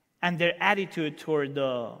and their attitude toward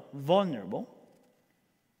the vulnerable,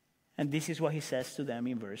 and this is what he says to them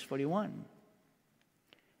in verse 41.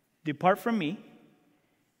 Depart from me,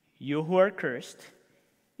 you who are cursed,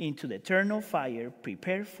 into the eternal fire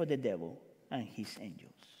prepared for the devil and his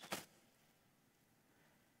angels.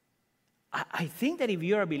 I think that if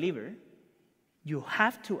you're a believer, you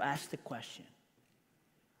have to ask the question,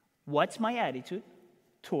 what's my attitude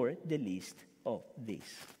toward the least of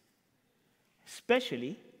these?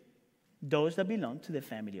 Especially those that belong to the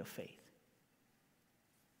family of faith.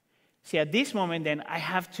 See, at this moment, then, I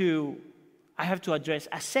have to address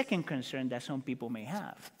a second concern that some people may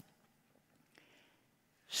have.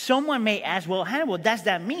 Someone may ask, well, Hannibal, does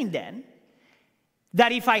that mean then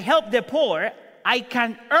that if I help the poor, I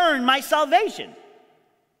can earn my salvation.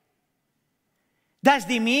 Does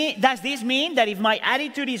this mean that if my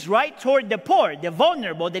attitude is right toward the poor, the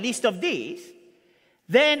vulnerable, the least of these,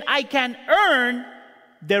 then I can earn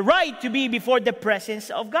the right to be before the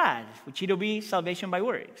presence of God, which it'll be salvation by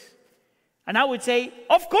works? And I would say,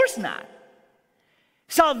 of course not.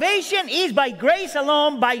 Salvation is by grace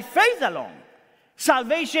alone, by faith alone.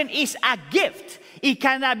 Salvation is a gift. It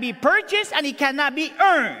cannot be purchased and it cannot be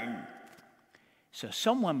earned. So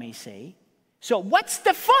someone may say, so what's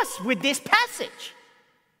the fuss with this passage?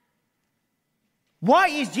 Why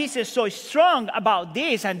is Jesus so strong about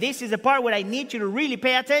this? And this is the part where I need you to really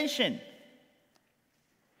pay attention.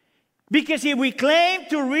 Because if we claim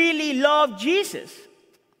to really love Jesus,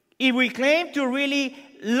 if we claim to really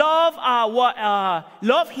love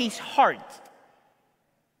his heart,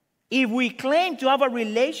 if we claim to have a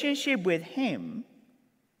relationship with him,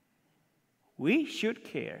 we should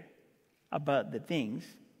care about the things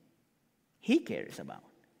he cares about.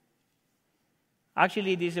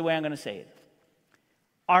 Actually, this is the way I'm going to say it.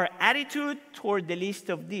 Our attitude toward the least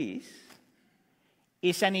of these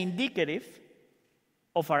is an indicative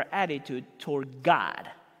of our attitude toward God.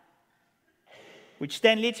 Which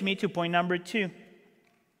then leads me to point number 2.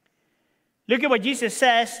 Look at what Jesus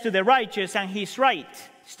says to the righteous, and he's right,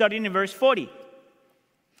 starting in verse 40.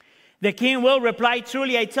 The king will reply,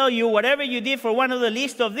 truly I tell you, whatever you did for one of the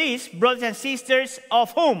least of these, brothers and sisters,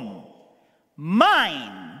 of whom?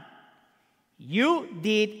 Mine, you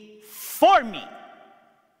did for me.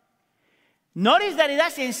 Notice that it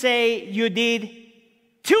doesn't say you did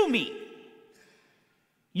to me.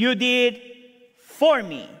 You did for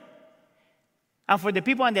me. And for the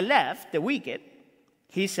people on the left, the wicked,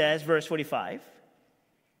 he says, verse 45,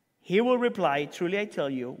 he will reply, truly I tell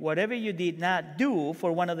you, whatever you did not do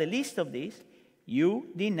for one of the least of these, you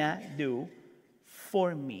did not do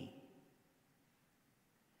for me.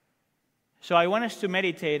 So I want us to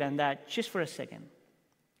meditate on that just for a second.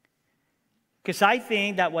 Because I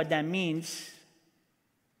think that what that means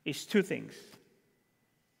is 2 things.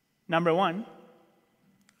 Number 1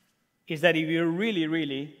 is that if you really,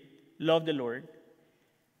 really love the Lord,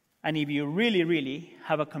 and if you really, really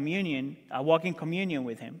have a walk in communion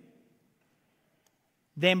with him,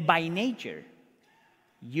 then by nature,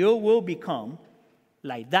 you will become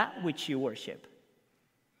like that which you worship.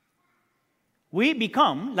 We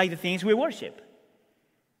become like the things we worship.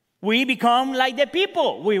 We become like the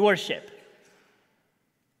people we worship.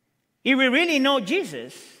 If we really know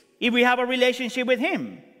Jesus, if we have a relationship with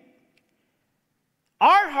him,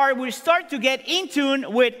 our heart will start to get in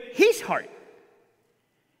tune with his heart.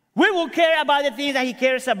 We will care about the things that he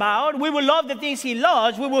cares about. We will love the things he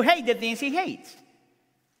loves. We will hate the things he hates.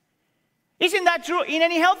 Isn't that true in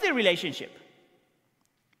any healthy relationship?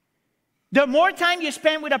 The more time you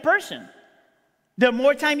spend with a person, the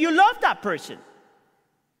more time you love that person.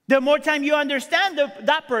 The more time you understand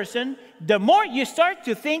that person, the more you start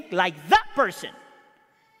to think like that person.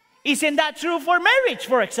 Isn't that true for marriage,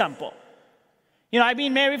 for example? You know, I've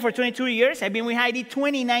been married for 22 years. I've been with Heidi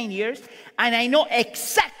 29 years. And I know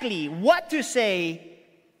exactly what to say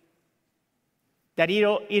that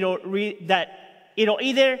it'll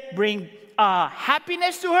either bring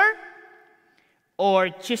happiness to her or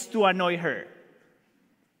just to annoy her.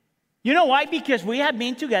 You know why? Because we have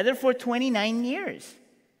been together for 29 years.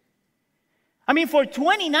 I mean, for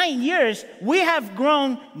 29 years, we have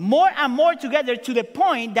grown more and more together to the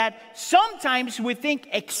point that sometimes we think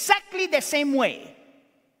exactly the same way.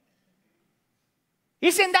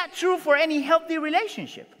 Isn't that true for any healthy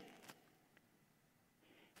relationship?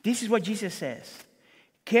 This is what Jesus says.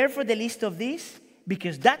 Care for the least of these,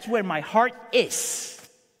 because that's where my heart is.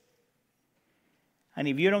 And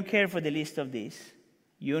if you don't care for the least of these,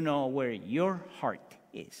 you know where your heart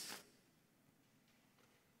is.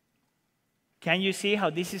 Can you see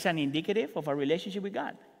how this is an indicative of our relationship with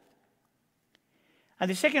God? And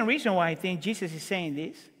the second reason why I think Jesus is saying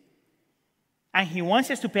this, and he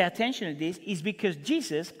wants us to pay attention to this, is because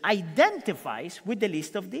Jesus identifies with the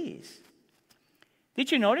least of these.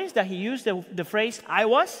 Did you notice that he used the phrase, I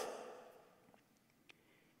was?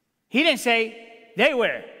 He didn't say, they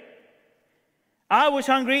were. I was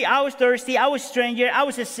hungry, I was thirsty, I was a stranger, I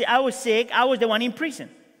was sick, I was the one in prison.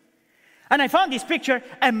 And I found this picture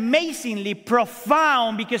amazingly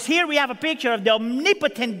profound, because here we have a picture of the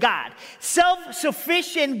omnipotent God,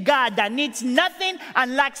 self-sufficient God that needs nothing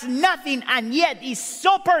and lacks nothing, and yet is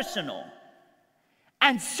so personal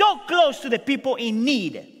and so close to the people in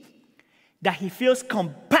need that he feels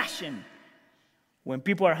compassion when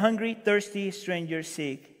people are hungry, thirsty, strangers,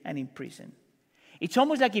 sick, and in prison. It's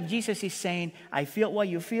almost like if Jesus is saying, I feel what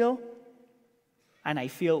you feel, and I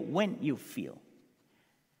feel when you feel.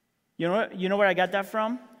 You know where I got that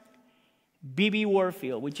from? B.B.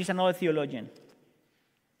 Warfield, which is another theologian.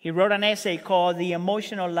 He wrote an essay called The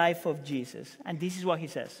Emotional Life of Jesus. And this is what he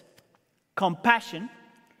says. Compassion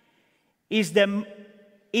is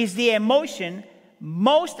the emotion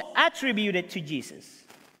most attributed to Jesus.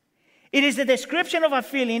 It is the description of a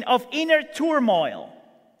feeling of inner turmoil,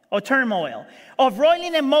 of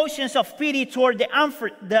roiling emotions of pity toward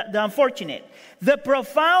the unfortunate, the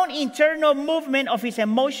profound internal movement of his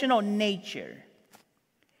emotional nature.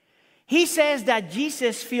 He says that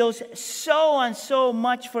Jesus feels so and so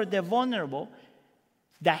much for the vulnerable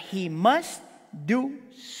that he must do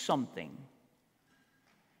something.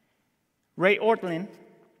 Ray Ortlund,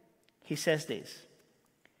 he says this: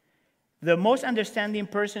 the most understanding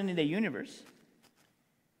person in the universe,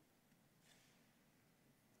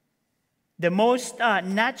 the most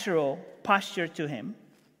natural posture to him,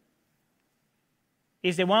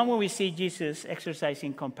 is the one when we see Jesus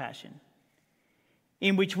exercising compassion,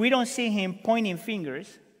 in which we don't see him pointing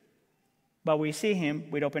fingers, but we see him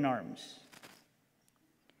with open arms.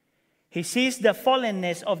 He sees the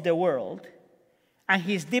fallenness of the world, and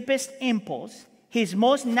his deepest impulse, his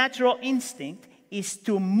most natural instinct, is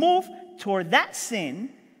to move toward that sin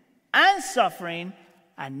and suffering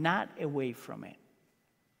and not away from it.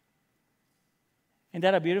 Isn't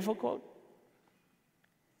that a beautiful quote?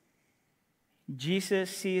 Jesus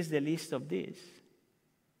sees the least of these,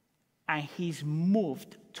 and he's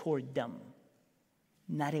moved toward them,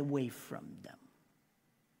 not away from them.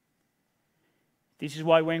 This is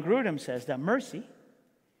why Wayne Grudem says that mercy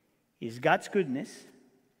is God's goodness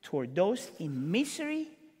toward those in misery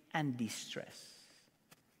and distress.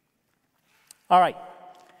 All right.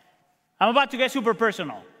 I'm about to get super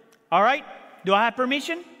personal. All right? Do I have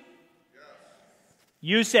permission? Yes.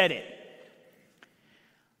 You said it.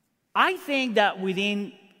 I think that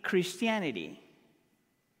within Christianity,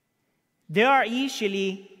 there are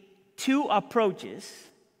usually two approaches,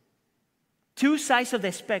 two sides of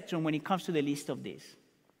the spectrum when it comes to the least of these.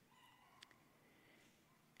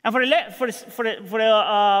 And for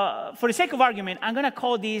the sake of argument, I'm going to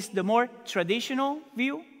call these the more traditional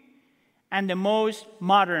view and the most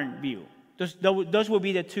modern view. Those will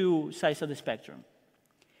be the two sides of the spectrum.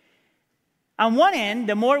 On one end,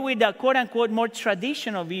 the more with the quote-unquote more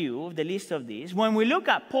traditional view of the least of these, when we look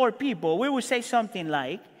at poor people, we will say something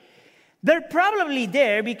like, they're probably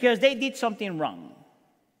there because they did something wrong.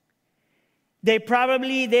 They're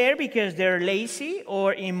probably there because they're lazy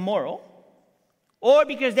or immoral, or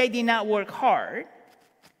because they did not work hard,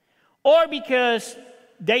 or because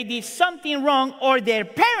they did something wrong, or their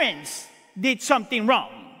parents did something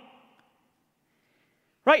wrong.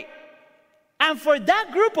 Right? And for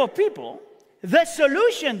that group of people, the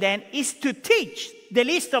solution then is to teach the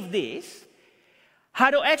least of these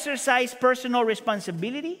how to exercise personal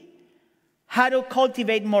responsibility, how to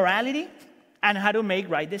cultivate morality, and how to make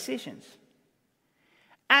right decisions.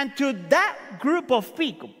 And to that group of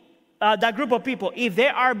people, if they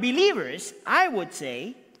are believers, I would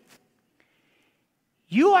say,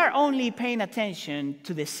 you are only paying attention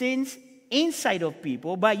to the sins inside of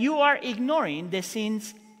people, but you are ignoring the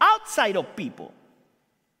sins outside of people.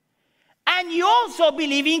 And you also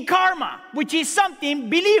believe in karma, which is something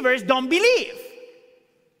believers don't believe.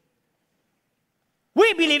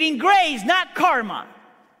 We believe in grace, not karma.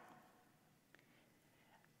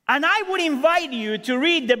 And I would invite you to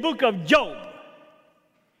read the book of Job,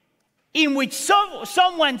 in which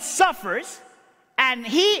someone suffers and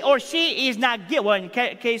he or she is not guilty. Well, in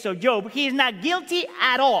the case of Job, he is not guilty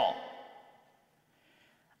at all.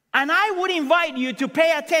 And I would invite you to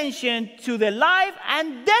pay attention to the life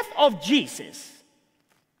and death of Jesus,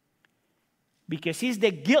 because he's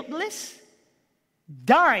the guiltless,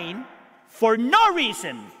 dying for no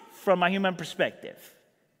reason from a human perspective.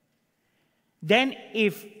 Then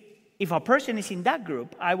if a person is in that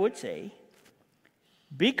group, I would say,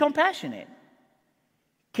 be compassionate.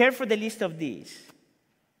 Care for the least of these.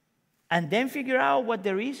 And then figure out what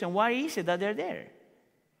the reason, why is it that they're there.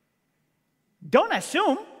 Don't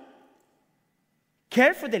assume.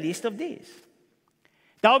 Care for the least of these.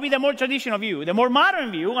 That would be the more traditional view. The more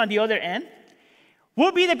modern view, on the other end,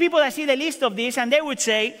 would be the people that see the least of these, and they would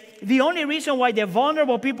say, the only reason why the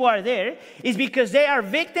vulnerable people are there is because they are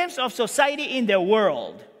victims of society in the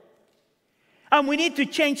world. And we need to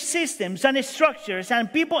change systems and structures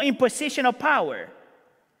and people in position of power.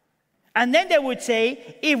 And then they would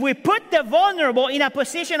say, if we put the vulnerable in a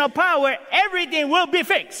position of power, everything will be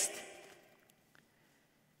fixed.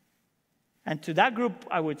 And to that group,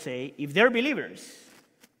 I would say, if they're believers,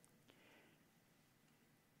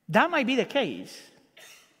 that might be the case.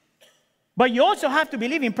 But you also have to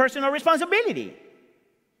believe in personal responsibility.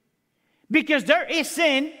 Because there is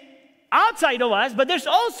sin outside of us, but there's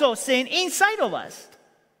also sin inside of us.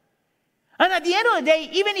 And at the end of the day,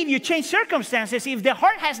 even if you change circumstances, if the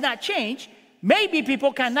heart has not changed, maybe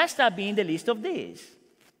people cannot stop being the least of these.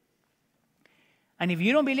 And if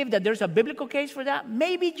you don't believe that there's a biblical case for that,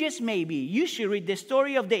 maybe, just maybe, you should read the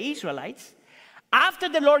story of the Israelites after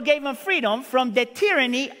the Lord gave them freedom from the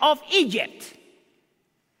tyranny of Egypt.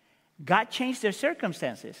 God changed their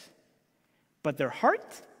circumstances, but their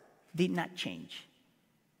heart did not change.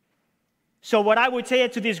 So what I would say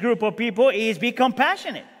to this group of people is be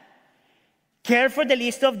compassionate. Care for the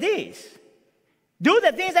least of these. Do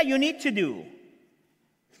the things that you need to do.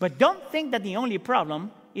 But don't think that the only problem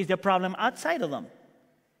is the problem outside of them.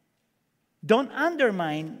 Don't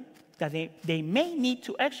undermine that they may need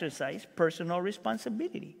to exercise personal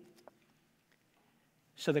responsibility.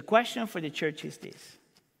 So the question for the church is this.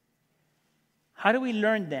 How do we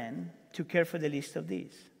learn then to care for the least of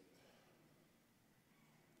these?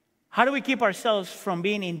 How do we keep ourselves from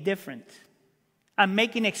being indifferent and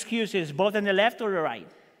making excuses both on the left or the right?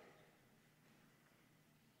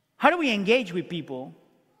 How do we engage with people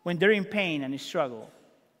when they're in pain and struggle?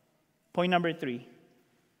 Point number 3,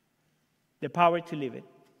 the power to live it.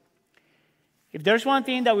 If there's one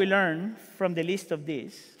thing that we learn from the least of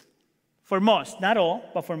these, for most, not all,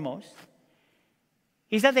 but for most,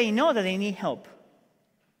 is that they know that they need help.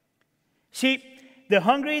 See, the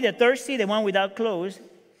hungry, the thirsty, the one without clothes,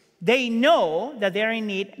 they know that they're in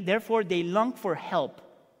need, therefore they long for help.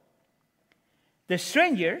 The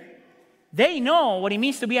stranger, they know what it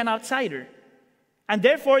means to be an outsider, and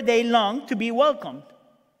therefore they long to be welcomed.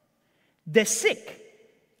 The sick,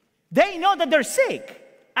 they know that they're sick,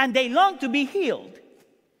 and they long to be healed.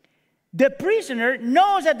 The prisoner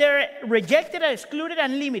knows that they're rejected, excluded,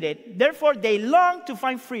 and limited, therefore they long to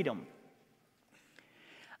find freedom.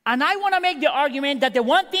 And I want to make the argument that the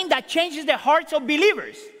one thing that changes the hearts of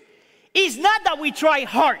believers is not that we try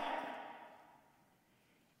hard.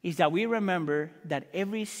 It's that we remember that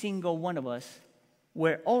every single one of us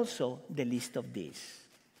were also the least of these.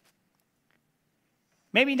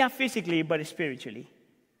 Maybe not physically, but spiritually.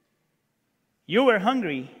 You were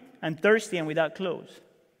hungry and thirsty and without clothes.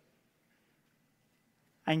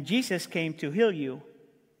 And Jesus came to heal you,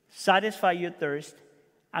 satisfy your thirst,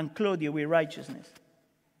 and clothe you with righteousness.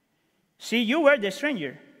 See, you were the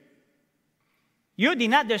stranger. You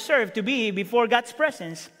did not deserve to be before God's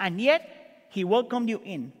presence, and yet He welcomed you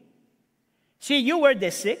in. See, you were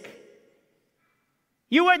the sick.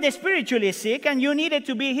 You were the spiritually sick, and you needed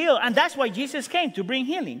to be healed, and that's why Jesus came, to bring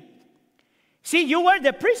healing. See, you were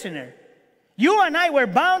the prisoner. You and I were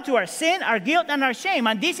bound to our sin, our guilt, and our shame,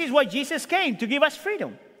 and this is why Jesus came, to give us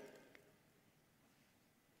freedom.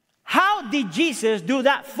 How did Jesus do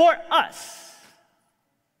that for us?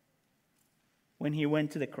 When He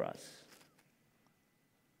went to the cross.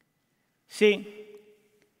 See,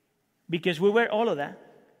 because we were all of that,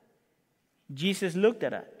 Jesus looked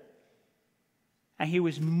at us, and He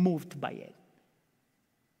was moved by it.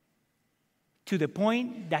 To the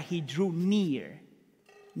point that He drew near,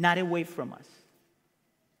 not away from us.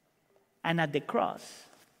 And at the cross,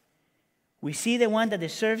 we see the one that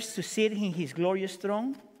deserves to sit in His glorious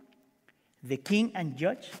throne, the King and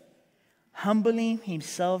Judge, humbling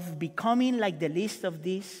Himself, becoming like the least of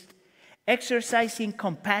these, exercising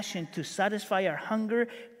compassion to satisfy our hunger,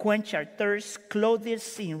 quench our thirst, clothe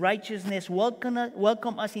us in righteousness, welcome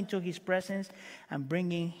us into His presence, and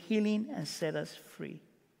bringing healing and set us free.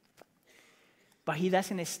 But He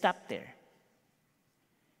doesn't stop there.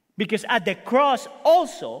 Because at the cross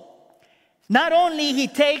also, not only He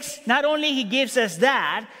gives us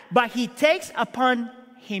that, but He takes upon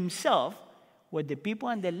Himself what the people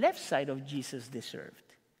on the left side of Jesus deserved.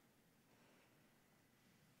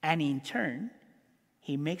 And in turn,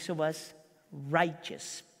 He makes of us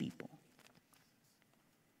righteous people.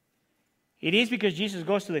 It is because Jesus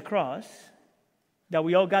goes to the cross that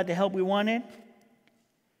we all got the help we wanted.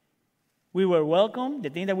 We were welcomed, the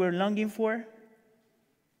thing that we were longing for.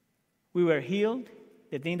 We were healed,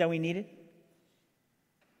 the thing that we needed.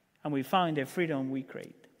 And we found the freedom we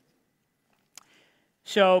craved.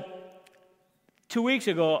 So, 2 weeks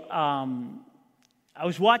ago, I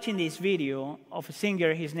was watching this video of a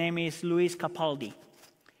singer. His name is Luis Capaldi.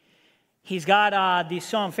 He's got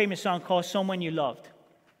this famous song called Someone You Loved.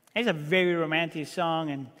 It's a very romantic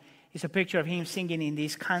song, and it's a picture of him singing in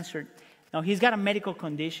this concert. Now, he's got a medical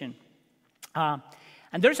condition.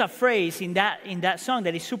 And there's a phrase in that song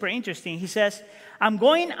that is super interesting. He says, "I'm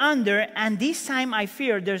going under, and this time I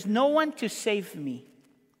fear there's no one to save me.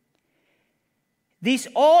 This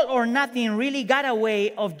all or nothing really got a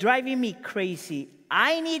way of driving me crazy.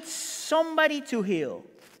 I need somebody to heal,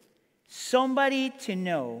 somebody to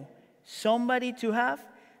know, somebody to have,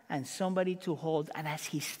 and somebody to hold. And as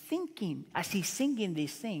he's singing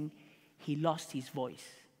this thing, he lost his voice.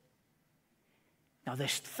 Now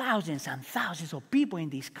there's thousands and thousands of people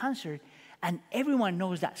in this concert, and everyone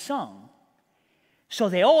knows that song. So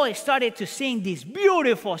they all started to sing this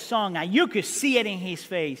beautiful song, and you could see it in his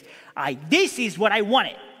face. This is what I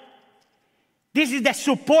wanted. This is the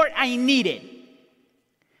support I needed.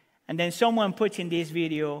 And then someone puts in this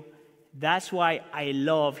video, that's why I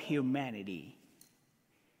love humanity.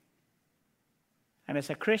 And as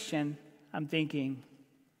a Christian, I'm thinking,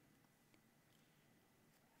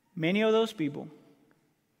 many of those people,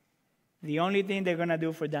 the only thing they're going to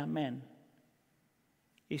do for that man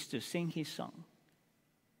is to sing his song.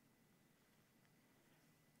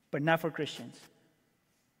 But not for Christians.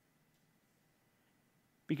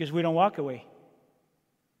 Because we don't walk away.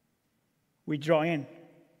 We draw in.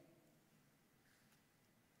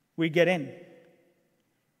 We get in.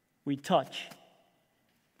 We touch.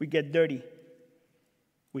 We get dirty.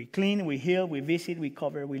 We clean, we heal, we visit, we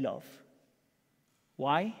cover, we love.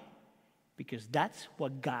 Why? Because that's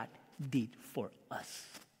what God did for us.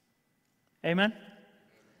 Amen?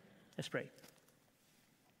 Let's pray.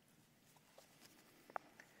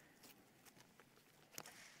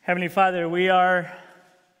 Heavenly Father, we are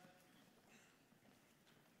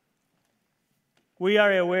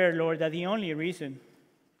aware, Lord, that the only reason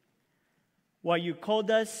why you called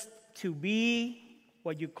us to be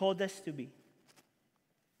what you called us to be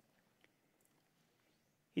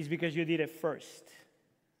is because you did it first.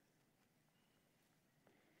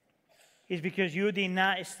 It's because you did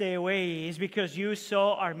not stay away. It's because you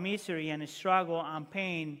saw our misery and struggle and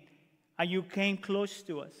pain, and you came close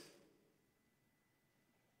to us.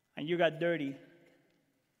 And you got dirty,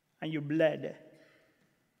 and you bled,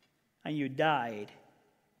 and you died,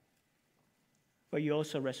 but you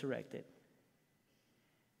also resurrected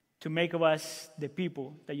to make of us the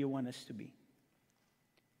people that you want us to be.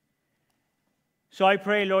 So I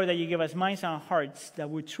pray, Lord, that you give us minds and hearts that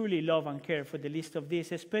would truly love and care for the least of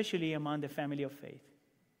these, especially among the family of faith.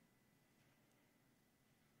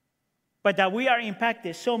 But that we are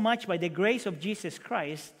impacted so much by the grace of Jesus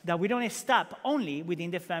Christ that we don't stop only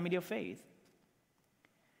within the family of faith.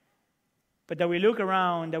 But that we look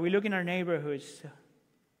around, that we look in our neighborhoods,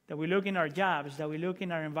 that we look in our jobs, that we look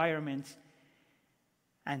in our environments,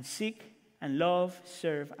 and seek and love,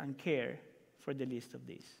 serve, and care for the least of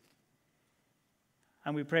these.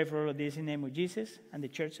 And we pray for all of this in the name of Jesus, and the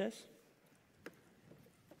church says,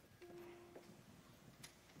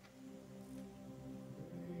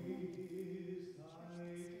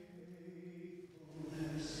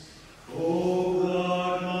 O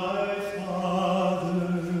God, my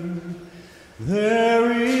Father,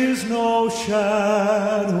 there is no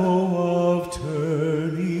shadow of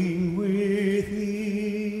turning with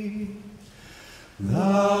thee.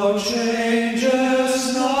 Thou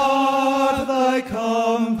changest not, thy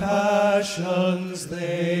compassions,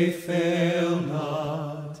 they fail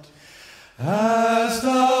not. As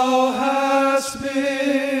thou hast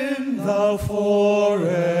been, thou forever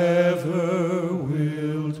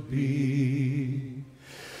wilt be.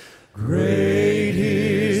 Great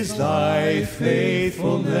is thy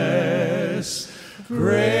faithfulness,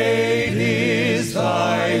 great is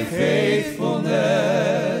thy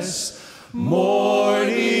faithfulness.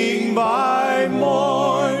 Morning by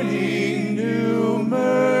morning, new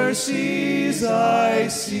mercies I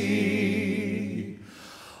see.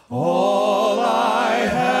 All I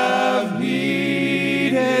have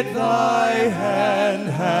needed, thy hand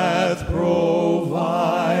hath provided.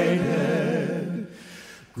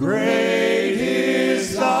 Great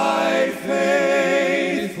is thy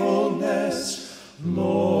faithfulness,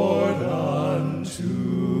 Lord, unto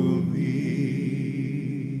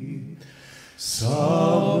me.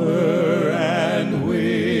 Summer and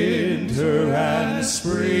winter and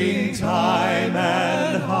springtime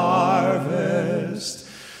and harvest,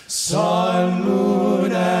 sun,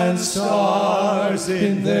 moon, and stars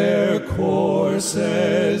in their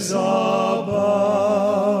courses above,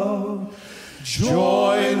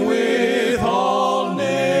 join with all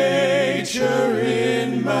nature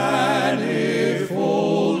in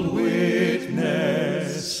manifold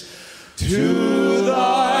witness to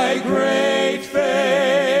thy great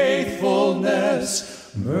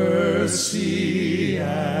faithfulness, mercy,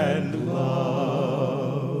 and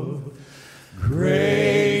love.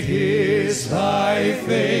 Great is thy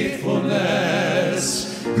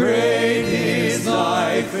faithfulness, great is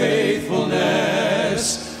thy faithfulness.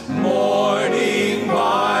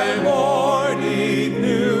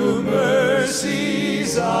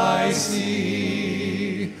 mercies I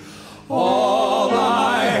see. All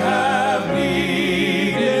I have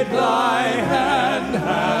needed, thy hand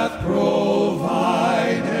hath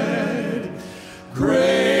provided.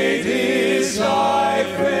 Great is thy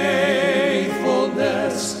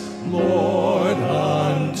faithfulness, Lord,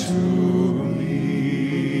 unto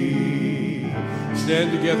me.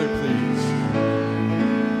 Stand together, please.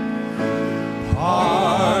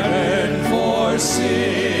 Pardon for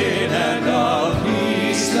sin and of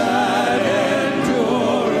peace that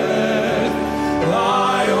endureth,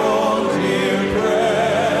 thy own dear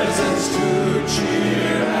presence to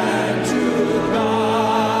cheer and to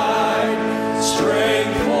guide,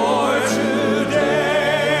 strength for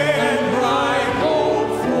today and bright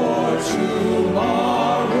hope for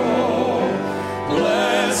tomorrow,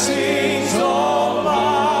 blessings all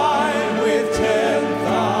mine with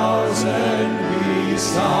 10,000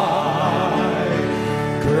 beside.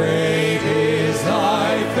 Great is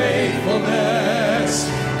thy faithfulness,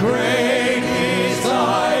 great is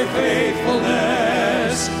thy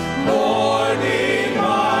faithfulness. Morning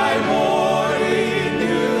by morning,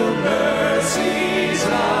 new mercies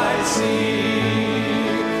I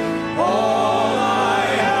see. All I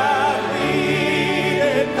have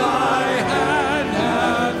needed, thy hand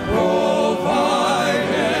hath provided.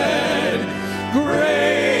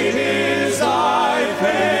 Great is thy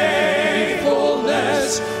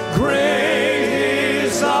faithfulness, great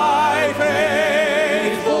is thy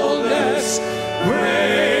faithfulness,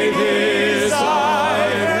 great is thy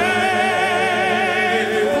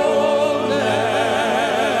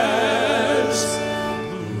faithfulness,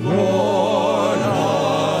 Lord,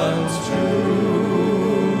 unto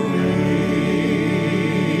me.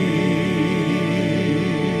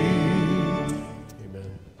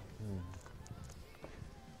 Amen.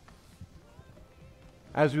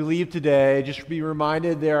 As we leave today, just be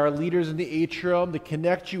reminded there are leaders in the atrium to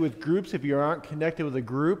connect you with groups if you aren't connected with a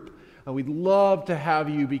group. And we'd love to have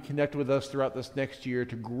you be connected with us throughout this next year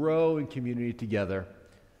to grow in community together.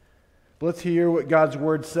 But let's hear what God's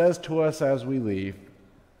word says to us as we leave.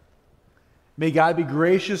 May God be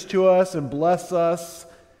gracious to us and bless us,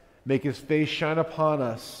 make his face shine upon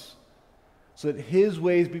us, so that his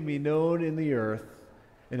ways be made known in the earth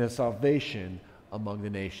and his salvation among the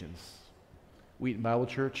nations. Wheaton Bible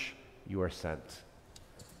Church, you are sent.